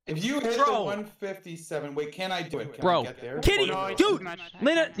 If you hit the 157, wait, can I do it? Can I get there? Kitty, dude,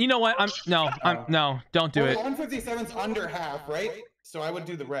 Lina, you know what? No, don't do it. 157's under half, right? So I would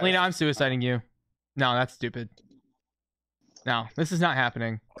do the rest. Lina, I'm suiciding you. No, that's stupid. No, this is not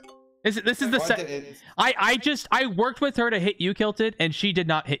happening. This is the I worked with her to hit you, Kilted, and she did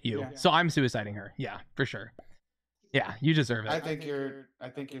not hit you. Yeah. So I'm suiciding her. Yeah, for sure. Yeah, you deserve it. I think you're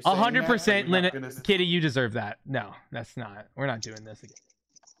 100%, Lina, Kitty, you deserve that. No, that's not. We're not doing this again.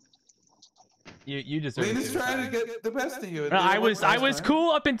 You deserve it. Lina's trying to get the best of you. No, I was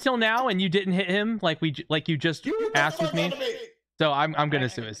cool up until now, and you didn't hit him like you just asked with me. So I'm gonna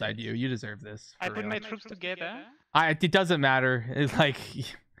suicide you. You deserve this. I put my troops together. It doesn't matter. It's like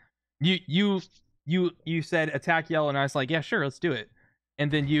you said attack yell, and I was like, yeah, sure, let's do it.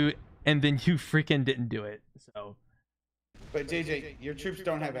 And then you freaking didn't do it. So. But JJ, your troops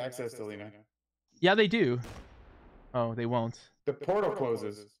don't have access to Lina. Yeah, they do. Oh, they won't. The portal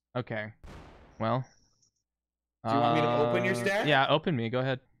closes. Okay. Well. Do you want me to open your stack? Yeah, open me. Go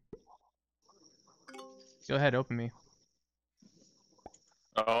ahead. Go ahead, open me.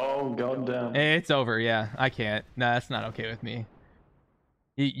 Oh goddamn! It's over. Yeah, I can't. No, that's not okay with me.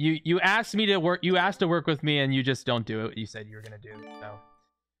 You asked me to work. You asked to work with me, and you just don't do it. You said you were gonna do. So,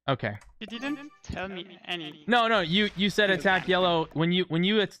 okay. You didn't tell me any. No, you said attack yellow. When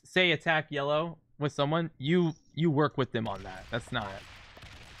you say attack yellow with someone, you work with them on that. That's not.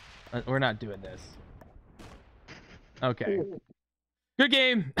 We're not doing this. Okay. Good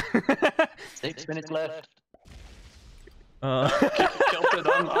game. 6 minutes left. Kelton,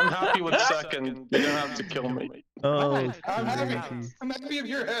 I'm happy with second. You don't have to kill me. Oh, I'm happy if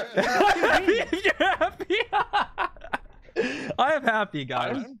you're happy. I'm happy if you're happy. I am happy,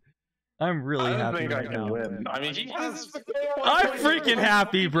 guys. I'm really happy right now. Win. I mean, I'm freaking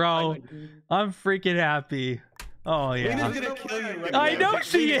happy, bro. I'm freaking happy. Oh yeah. Gonna kill you right I now. know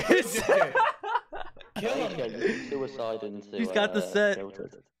she is. Kill him. Suicide into, She's got the set.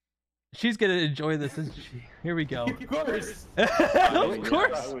 filters. She's gonna enjoy this, isn't she? Here we go. Of course. Of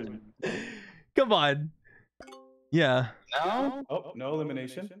course. Come on. Yeah. No. Oh, no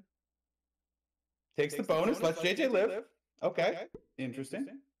elimination. Takes the bonus. Lets JJ live. Okay. Interesting.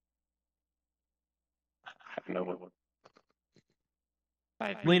 I don't know.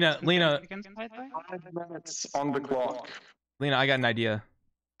 Lina. 5 minutes on the clock. Lina, I got an idea.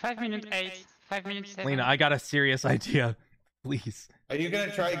 5 minutes 8. 5 minutes 7. Lina, I got a serious idea. Please. Are you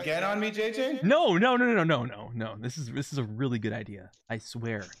gonna try again on me, JJ? No. This is a really good idea. I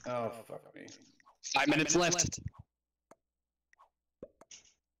swear. Oh fuck me. 5 minutes left.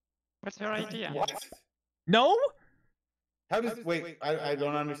 What's your idea? What? No? How does wait? I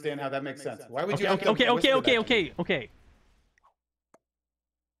don't understand how that makes sense. Why would you? Okay.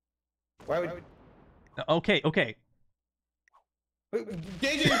 Why would? Okay. Wait,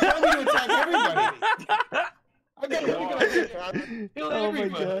 JJ, you're telling me to attack everybody. I got a really good idea. Kill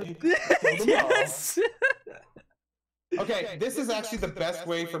everybody. Yes. Okay, this is actually the best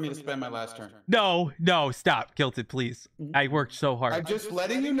way for me to spend my last turn. No, stop, Kilted, please. I worked so hard. I'm just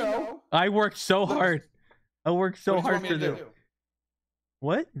letting you know. I worked so hard. I worked so hard for this.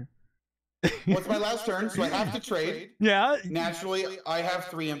 What? What's my last turn? So I have to trade. Yeah. Naturally, I have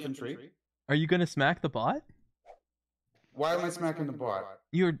 3 infantry. Are you gonna smack the bot? Why am I smacking the bot?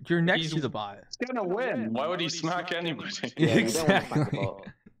 You're next to the bot. He's gonna win. Why would he smack anybody? Yeah, Exactly.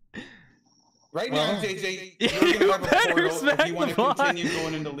 Right now, JJ, you're gonna have a better portal smack if you want to the bot. continue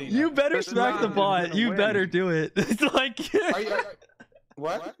going into Lina. You better This is smack the not bot. gonna You win. better do it. It's like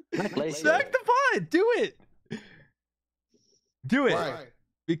What? smack the bot. Do it. Do it. Why?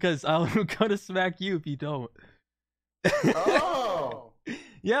 Because I'm gonna smack you if you don't. Oh.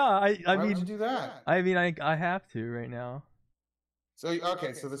 Yeah, I Why mean, would you do that? I mean, I have to right now. So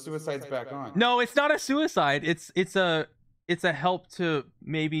okay, so the suicide's back on. No, it's not a suicide. It's a help to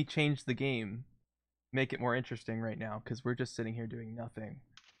maybe change the game, make it more interesting right now because we're just sitting here doing nothing.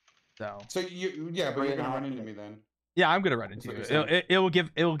 So but you're gonna run into me then. yeah, I'm gonna run into you. That's what you're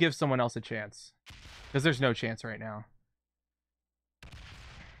It will give someone else a chance because there's no chance right now.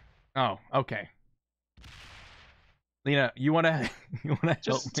 Oh, okay. Lina, you wanna help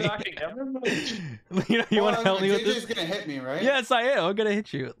Just me? attacking everybody. Lina, you wanna help me with JJ's this? gonna hit me, right? Yes, I am. I'm gonna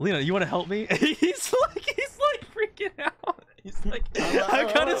hit you. Lina, you wanna help me? He's like freaking out. He's like,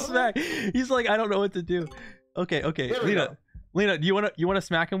 I'm gonna smack. He's like, I don't know what to do. Okay. There we go. Lina, do you wanna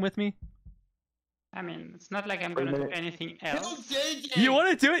smack him with me? I mean, it's not like I'm gonna do anything Kill else. JJ. You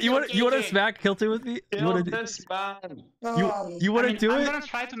wanna do it? You wanna JJ. smack Kilton with me? You Kill wanna do? this man. You wanna do I'm it? gonna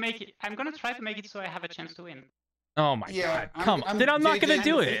try to make it. I'm gonna try to make it so I have a chance to win. Oh my Yeah, god! Come on. Then I'm not JJ, gonna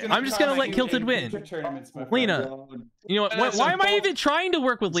do this it. is I'm just gonna cost let you Kilton in win. future tournaments, my friend. Lina, you know what? Why am I even trying to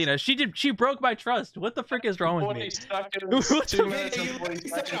work with Lina? She broke my trust. What the frick is wrong with 40 me? seconds, What 2 the- minutes and You 40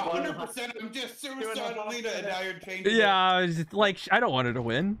 said seconds. 100%. I'm just suicidal, Lina, and now you're changing. Yeah, I was just like I don't want her to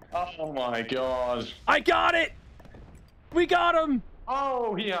win. Oh my god. I got it. We got him.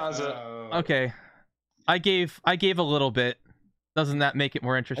 Oh, he has it. Okay, I gave a little bit. Doesn't that make it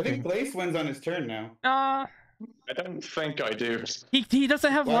more I think interesting? Blaze wins on his turn now. I don't think I do. He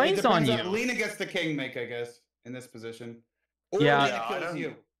doesn't have Well, it lines on depends you. Lina gets the king make, I guess, in this position. Or Yeah. Lina Yeah, I kills don't-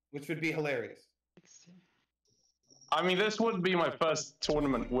 you, which would be hilarious. I mean, this would be my first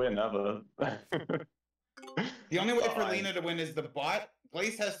tournament win ever. The only way for Fine. Lina to win is the bot.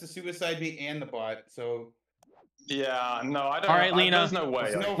 Blaze has to suicide me and the bot, so Yeah, no, I don't. All right, Lina. There's no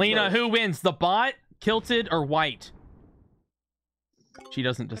way. There's no- Lina, first. who wins? The bot, Kilted, or White? She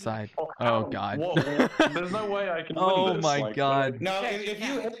doesn't decide. Oh god. Whoa, there's no way I can win Oh this. my like, god. no. Yeah, if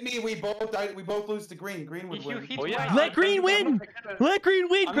you hit me, we both lose to green. Green would If you win. hit Oh, yeah. white, Let Green win! Let Green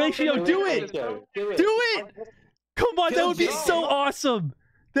win, I'm not Glacio. gonna Do win. it! Do it! Come on, that would be so awesome.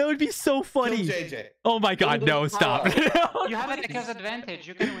 That would be so funny. Kill JJ. Oh my god, no, stop. You have a Echo's advantage.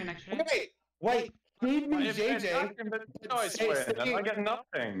 You can win actually. Wait. Feed me If JJ. Guys win, I get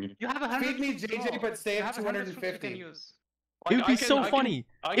nothing. You have 100. Feed me JJ, but stay at 250. It would be so funny.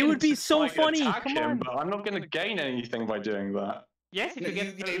 It would be so funny. Come on. But I'm not going to gain anything by doing that. Yes, if you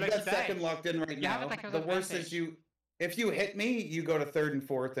get you got second locked in right now. The worst is if you hit me, you go to third and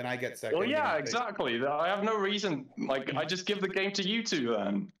fourth, and I get second. Well, yeah, exactly. I have no reason. Like, I just give the game to you two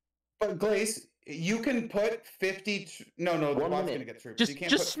then. But Glaze, you can put 50. No, the bot's gonna get troops.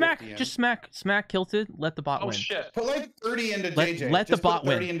 Just smack Kilted. Let the bot win. Shit. Put like 30 into JJ. Let the bot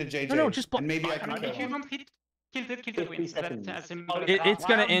win. 30 into JJ. No, just and maybe I can kill him. Kilted wins. It's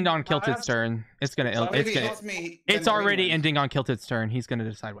gonna end on Kilted's turn. It's already ending on Kilted's turn. He's gonna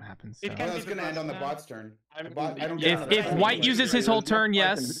decide what happens. So. It's gonna end on the bot's turn. If White uses his whole turn,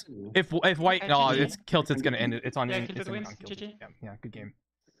 yes. If White, no, it's Kilted's gonna end it. It's on. Yeah, good game.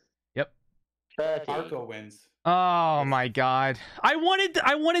 Yep. Arco wins. Oh my god! I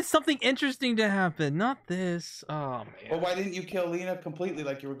wanted something interesting to happen, not this. Oh man. Well, why didn't you kill Lina completely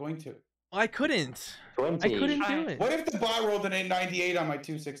like you were going to? I couldn't. 20. I couldn't do it. What if the bot rolled an 898 on my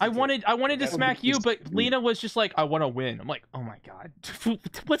 260? I wanted to smack you, but Lina was just like, I want to win. I'm like, oh my god,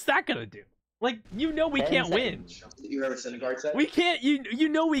 what's that gonna do? Like, you know we can't win. You ever seen a guard set? We can't. You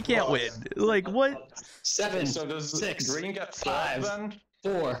know we can't win. Like what? 7, So does 6, Green get 5, then?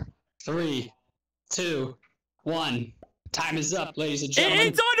 4, 3, 2, 1. Time is up, ladies and gentlemen.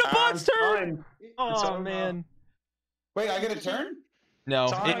 It's on the bot's turn. Oh man. Wait, I get a turn? No,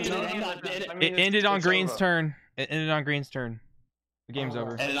 it ended on Green's turn. It ended on Green's turn. The game's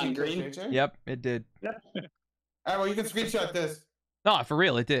over. Ended on Green? Yep, it did. Alright, well, you can screenshot this. No, for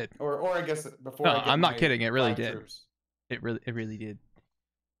real, it did. Or I guess before. No, I get I'm not my kidding. It really 5 did. troops. It really did.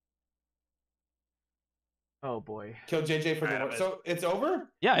 Oh boy. Kill JJ for the win. So it's over?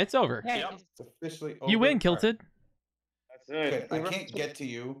 Yeah, it's over. Yeah, It's officially over. You win, Kilted. Okay, I can't get to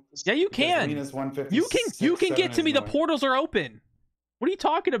you. Yeah, you can. Lena's 156, You can get to 7 me. is The annoying. portals are open. What are you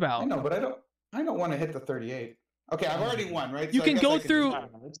talking about? I know, but I don't want to hit the 38. Okay, I've already won, right? You So I can guess go I through.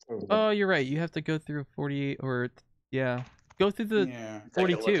 just- Oh, you're right. You have to go through 48 or yeah. Go through the Yeah.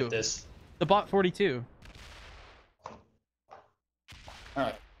 42. The bot 42.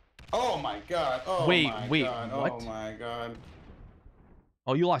 Alright. Oh my god. Oh Wait, my wait, god. what? Oh my god.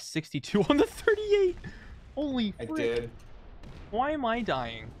 Oh, you lost 62 on the 38. Holy I frick. did. Why am I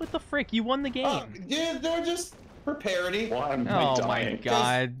dying? What the frick? You won the game. Yeah, they're just for parody. Why am I Oh my dying?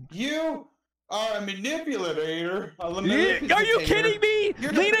 god. You are a manipulator. Are you kidding me?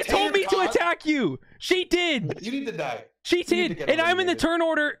 Lina told me to attack you. She did. You need to die. She did, and I'm in the turn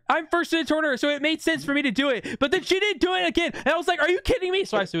order. I'm first in the turn order, so it made sense for me to do it. But then she didn't do it again, and I was like, "Are you kidding me?"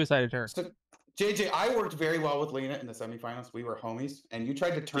 So I suicided her. So, JJ, I worked very well with Lina in the semifinals. We were homies, and you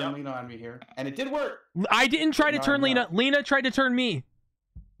tried to turn Lina on me here, and it did work. I didn't try to No, turn no. Lina. Lina tried to turn me.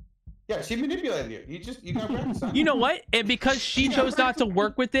 Yeah, she manipulated you. You got wrecked. You know what? And because she chose not to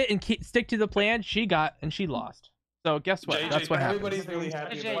work with it and stick to the plan, she lost. So guess what? JJ, That's what happened. Everybody's really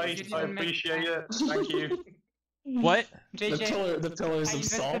happy. JJ, about you it. didn't I make- appreciate it. Thank you. What? JJ, The pillars I of invested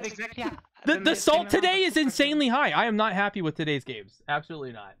salt. exactly The salt today is insanely high. I am not happy with today's games.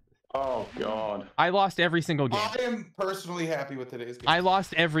 Absolutely not. Oh god. I lost every single game. I am personally happy with today's game. I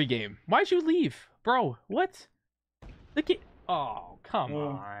lost every game. Why'd you leave? Bro, what? Oh, come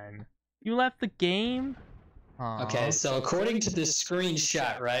on. You left the game? Aw. Okay, so according to this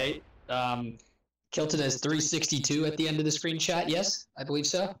screenshot, right? Kilton has 362 at the end of the screenshot. Yes, I believe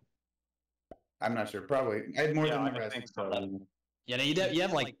so. I'm not sure. Probably. I had more than the I rest. think so. You know, you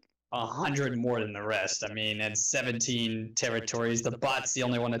have like 100 more than the rest. I mean, it's 17 territories. The bot's the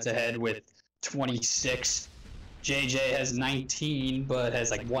only one that's ahead with 26. JJ has 19, but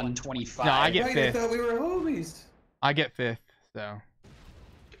has like 125. No, I get Right, fifth. I thought we were homies. I get fifth, so.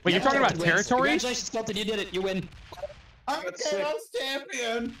 Wait, you're talking about territories? Congratulations, Kelton, you did it. You win. I'm a Chaos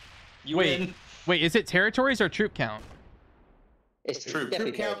champion. You Wait. win. Wait, is it territories or troop count? It's True.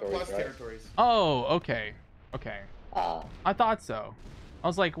 definitely Troop count territories, plus right? territories. Oh, okay. Okay. I thought so. I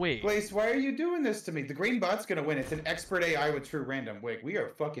was like, wait. Blaze, why are you doing this to me? The green bot's gonna win. It's an expert AI with true random. Wait, we are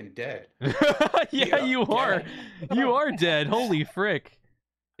fucking dead. Yeah, you are. You are dead. Holy frick.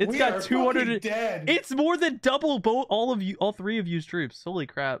 It's We got are 200. fucking dead. It's more than double all three of you's troops. Holy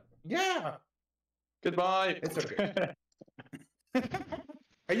crap. Yeah. Goodbye. It's okay.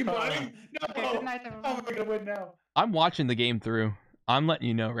 Are you buying? No. Okay, good night, How am I gonna win now? I'm watching the game through. I'm letting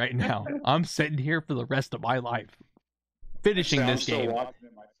you know right now. I'm sitting here for the rest of my life. Finishing I'm this still game. watching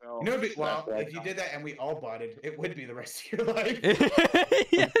it myself. You know, well, if you did that and we all botted, it would be the rest of your life.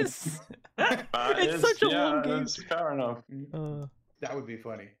 Yes. That It's is- such a yeah, long game. that's fair enough. That would be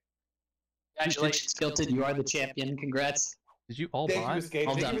funny. Congratulations, Skilted. You are the champion. Congrats. Did you all Thank bot? you, Escape.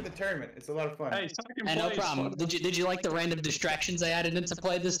 Well Thank done. you for the tournament. It's a lot of fun. Hey, second And no place. problem. Did you like the random distractions I added into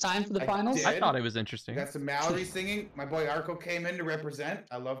play this time for the I finals? did. I thought it was We interesting. got some Mallory singing. My boy Arco came in to represent.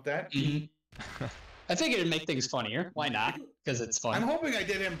 I love that. Mhm. I figured it'd make things funnier. Why not? Because it's I'm fun. hoping I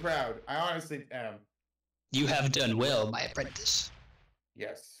did him proud. I honestly am. You have done well, my apprentice.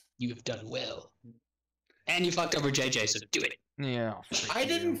 Yes. You have done well. And you fucked over JJ, so do it. Yeah. I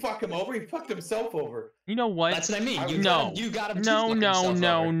didn't fuck him over. He fucked himself over. You know what? That's what I mean. You No. got him. No, to fuck no, himself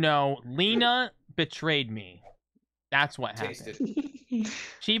no, over. no. Lina betrayed me. That's what Taste happened. it.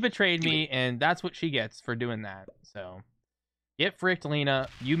 She betrayed me, and that's what she gets for doing that. So, get fricked, Lina.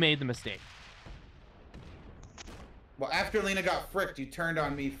 You made the mistake. Well, after Lena got fricked, you turned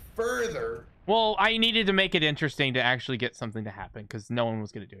on me further. Well, I needed to make it interesting to actually get something to happen, because no one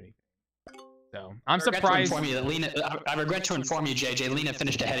was going to do anything. So, I'm surprised. I regret to inform you, JJ. Lina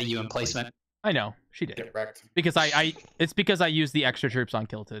finished ahead of you in placement. I know, she did. Get wrecked. Because it's because I used the extra troops on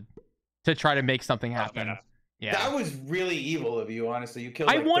Kilted to try to make something happen. Yeah. That was really evil of you, honestly. You killed.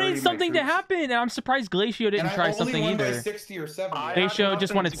 I like, 30 wanted of my something to troops. happen, and I'm surprised Glacio didn't And try I only something won by either. 60 or 70. Glacio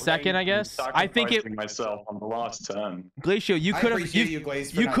just wanted second, I guess. I think it. Myself on the last turn. Glacio, you I could have appreciate you,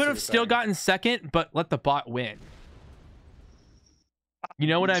 Glaze, for you not could have still suiciding. gotten second, but let the bot win. You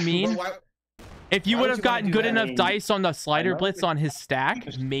know what I mean? Why- If you why would would have you wanna gotten do good that? enough dice on the slider know. blitz on his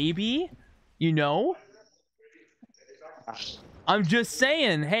stack, maybe. You know. I'm just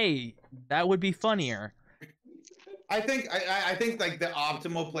saying, hey, that would be funnier. I think like the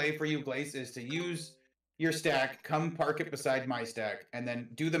optimal play for you, Glaze, is to use your stack, come park it beside my stack, and then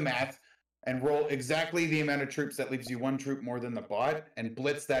do the math and roll exactly the amount of troops that leaves you one troop more than the bot, and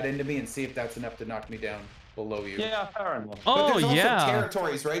blitz that into me and see if that's enough to knock me down below you. Yeah, fair enough. But Oh there's also yeah.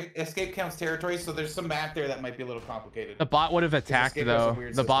 territories, right? Escape counts territories, so there's some math there that might be a little complicated. The bot would have attacked Escape has a though.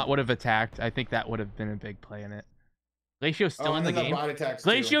 weird The bot system. would have attacked. I think that would have been a big play in it. Glacio's still in and the then game. bot attacks too.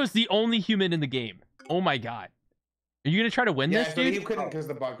 Glacio's the only human in the game. Oh my god. Are you gonna try to win Yeah, this, but dude? he couldn't because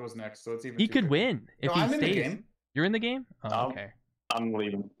the bot goes next, so it's even. He too could quick. win if No, he I'm in stays. the game. You're in the game? Oh, No. okay. I'm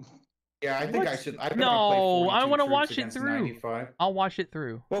leaving. Yeah, I think What? I should. I No, I want to watch it against through. 95. I'll watch it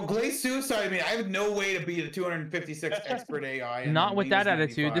through. Well, Glaze suicided me. I have no way to be the 256 expert AI. and Not then with that Lena's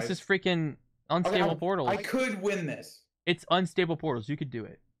attitude. This 95. is freaking Okay, unstable portals. I could win this. It's unstable portals. You could do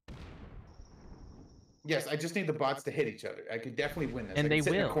it. Yes, I just need the bots to hit each other. I could definitely win this. And I they could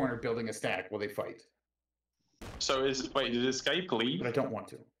sit in will. a corner building a stack while they fight, So wait, did Escape leave? but I don't want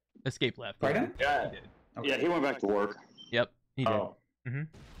to. Escape left. Pardon? Yeah, He did. Okay. yeah, he went back to work. Yep, he did. Oh.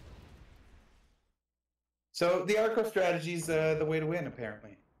 So the Arco strategy's the way to win,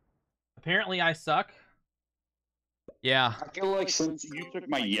 apparently. Apparently, I suck. Yeah. I feel like since you took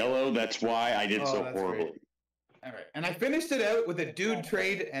my yellow, that's why I did Oh, so that's horribly. great. All right, and I finished it out with a dude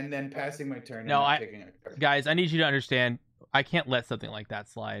trade and then passing my turn. No, and not I- taking a card. Guys, I need you to understand. I can't let something like that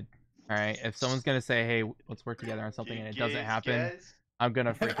slide. All right. If someone's gonna say, "Hey, let's work together on something," and it doesn't happen, I'm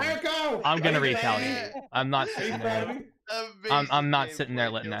gonna freaking. Arco! I'm gonna Are you retaliate. I'm not Are you sitting proud of there. me? I'm not sitting there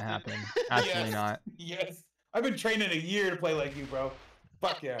letting that happen. Absolutely Yes. not. Yes. I've been training a year to play like you, bro.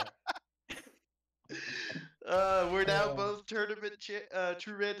 Fuck yeah. We're now both tournament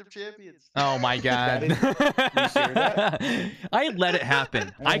true random champions. Oh my god. You share that? I let it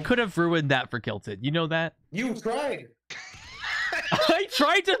happen. I could have ruined that for Kilted. You know that? You tried. I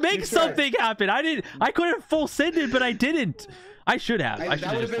tried to make You tried. something happen. I could have full sended, but I didn't. I should have. I should that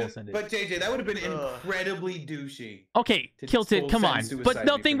have would just full have sended. been, but JJ, that would have been Ugh. incredibly douchey. Okay, to Kilted, full come send on. suicide But me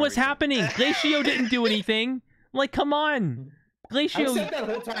nothing for no was reason. happening. Glacio didn't do anything. Like, come on. I Glacio. said that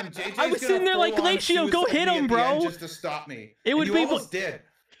whole time. JJ I was sitting there like, Glacio, go hit him, bro. Just to stop me. It would And be- you almost did.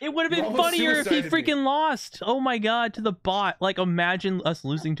 It would have You been almost funnier if he suicided me. freaking lost. Oh my god, to the bot. Like, imagine us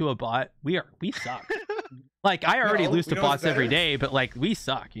losing to a bot. We suck. Like, I already No, lose to you know what's bots every better? day, but like, we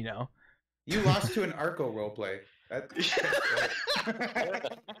suck, you know? You lost to an Arco roleplay.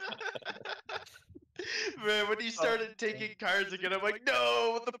 Man, when he started taking cards again, I'm like,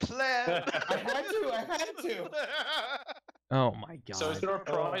 no, the plan. I had to. Oh my god. So is there a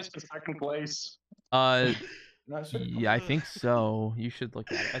prize for second place? Not sure. Yeah, I think so. You should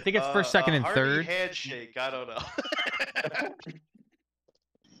look at it. I think it's first, second, and hearty third. handshake. I don't know.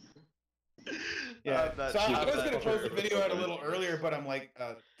 Yeah. I'm not So I sure was about going to that. post the video out a little earlier, but I'm like,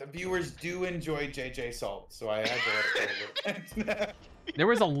 the viewers do enjoy JJ Salt, so I had to let it go. There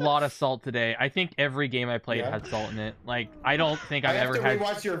was a lot of salt today. I think every game I played Yeah. had salt in it. Like, I don't think I I've have ever to had.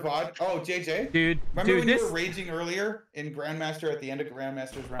 rewatch your VOD. Oh, JJ. Dude, Remember when this. you were raging earlier in Grandmaster at the end of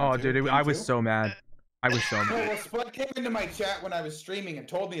Grandmaster's round? Oh, two, dude, game I was two? so mad. I was so mad. Well, Spud came into my chat when I was streaming and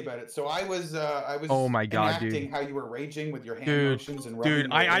told me about it. So I was Oh my God, enacting dude. how you were raging with your hand Dude, motions and rubbing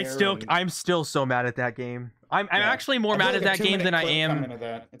dude, your hair I'm still so mad at that game. I'm Yeah. actually more I feel mad like at a that game 2-minute than I clip am. coming to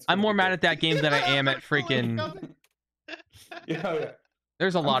that. It's I'm gonna more be mad good. at that game than I am at freaking. Yeah.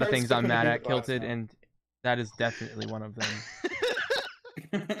 There's a I'm lot of quite things I'm skipping mad a at, bit bots Kilted, now. and that is definitely one of them.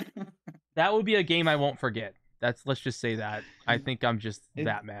 That would be a game I won't forget. Let's just say that. I think I'm just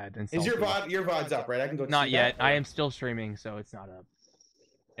that mad and Is salty. your VOD's up, right? I can go Not see yet. that, I or- am still streaming, so it's not up.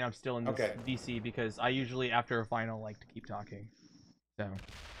 And I'm still in this Okay. DC because I usually, after a final, like to keep talking. So.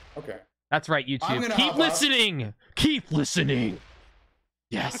 Okay. That's right, I'm YouTube. gonna Keep hop off. listening! Keep listening!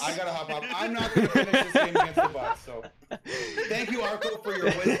 Yes. I gotta hop off. I'm not gonna finish this game against the bots, so thank you, Arco, for your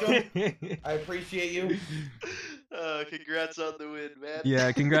wisdom. I appreciate you. Congrats on the win, man.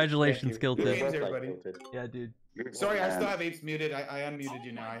 Yeah, congratulations, Thank you. Good Kilted. games, everybody. Yeah, dude. Sorry, I still have Apes muted. I unmuted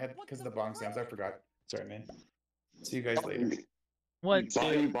you now. I had because of the bong Sams. I forgot. Sorry, man. See you guys later. What?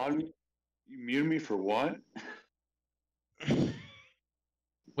 You muted me for what?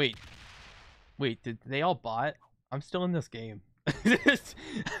 Wait, did they all bot? I'm still in this game.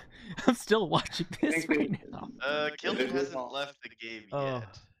 I'm still watching this right now. Kilton hasn't left the game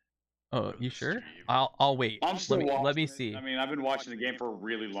yet. Oh, you sure? I'll wait. I'm still Let me watching it. see. I mean, I've been watching the game for a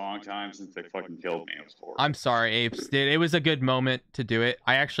really long time since they fucking killed me. It was horrible. I'm sorry, Apes. Dude, it was a good moment to do it.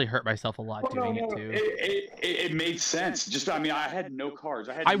 I actually hurt myself a lot doing it too. It made sense. Just, I mean, I had no cards.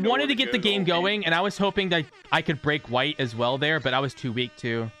 I wanted to get the game going, and I was hoping that I could break white as well there, but I was too weak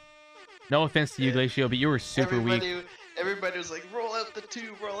too. No offense to you, Glacio, but you were super weak. Everybody was like, roll out the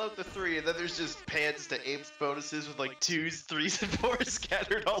 2, roll out the 3, and then there's just pans to Apes bonuses with like 2s, 3s, and 4s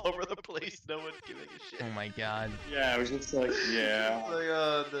scattered all over the place. No one giving a shit. Oh my god. Yeah, it was just like, yeah. It's like,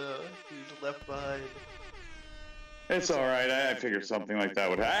 oh no, he's left behind. It's all right. I figured something like that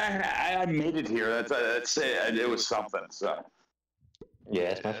would. I made it here. That's it. It was something. So. Yeah,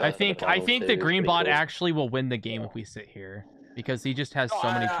 it's my first I think the green bot actually will win the game if we sit here because he just has so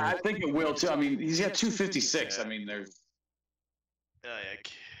many troops. I think it will too. I mean, he's got 256. I mean, there's.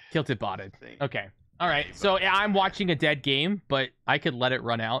 Kilted botted. Okay. All right. So I'm watching a dead game, but I could let it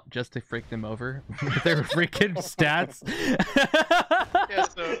run out just to freak them over with their freaking stats. Yeah.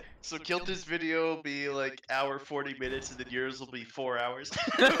 So Kilted's video will be like hour 40 minutes, and then yours will be 4 hours.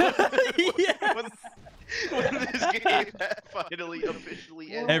 When this game finally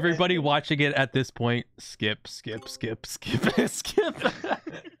officially ends. Everybody watching it at this point, skip.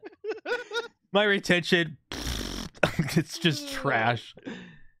 My retention, it's just trash.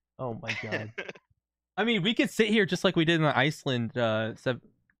 Oh my god. I mean, we could sit here just like we did in the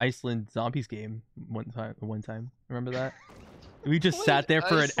Iceland Zombies game one time. Remember that? We just sat there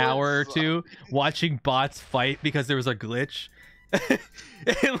for an hour or two watching bots fight because there was a glitch.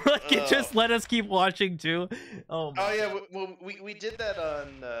 And like it just let us keep watching too. Oh yeah, well we did that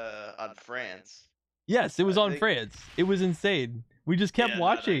on France. Yes, it was on France. It was insane. We just kept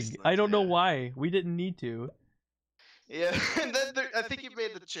watching. I don't know why. We didn't need to. Yeah, and then I think you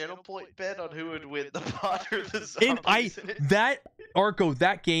made the channel point bet on who would win, the bot or the zombies. And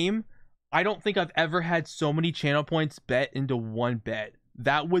that game, I don't think I've ever had so many channel points bet into one bet.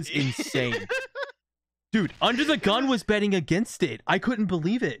 That was insane. Dude, Under the Gun was betting against it. I couldn't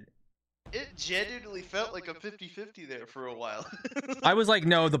believe it. It genuinely felt like a 50-50 there for a while. I was like,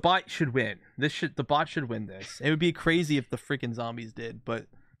 no, the bot should win. The bot should win this. It would be crazy if the freaking zombies did, but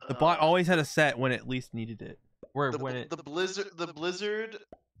the bot always had a set when it least needed it. The blizzard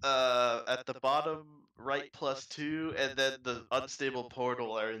at the bottom right +2, and then the unstable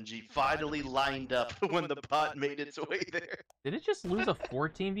portal RNG finally lined up when the bot made its way there. Did it just lose a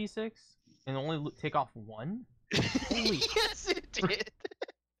 14v6 and only take off 1? Holy yes, it did.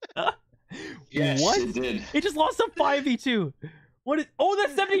 Yes, what? it did. It just lost a 5v2. What is? Oh,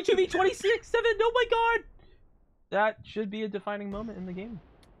 that's 72v26. 7. Oh my god. That should be a defining moment in the game.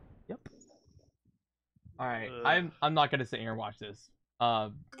 Yep. All right. I'm not gonna sit here and watch this.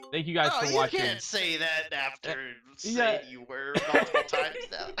 Thank you guys for watching. You can't say that after saying you were multiple times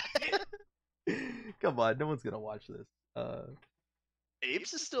now. Come on, no one's gonna watch this.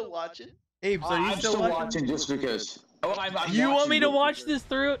 Apes is still watching. Apes, are you still watching? Just because. Oh, you want me to watch this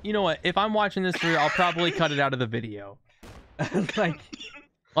through? You know what? If I'm watching this through, I'll probably cut it out of the video. Like,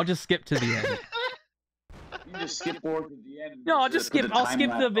 I'll just skip to the end. You just skip forward to the end. No, I'll just skip. I'll skip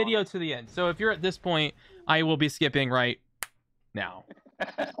the video to the end. So if you're at this point, I will be skipping right now.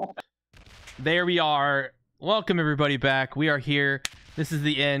 There we are. Welcome everybody back. We are here. This is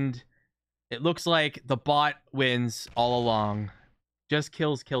the end. It looks like the bot wins all along. Just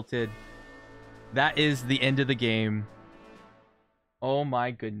kills Kilted. That is the end of the game. Oh my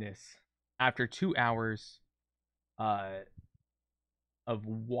goodness. after 2 hours of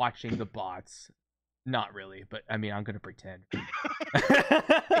watching the bots. Not really, but I mean, I'm gonna pretend.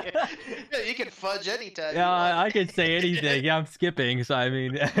 Yeah, you can fudge anytime. Yeah, I could say anything. Yeah, I'm skipping. So I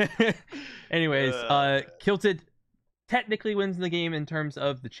mean, anyways, Kilted technically wins the game in terms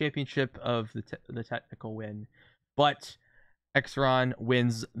of the championship of the technical win, but Xykron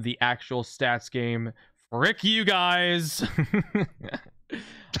wins the actual stats game. Frick you guys!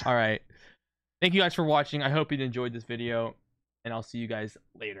 All right, thank you guys for watching. I hope you enjoyed this video, and I'll see you guys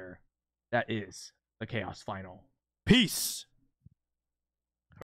later. That is the Chaos Final. Peace!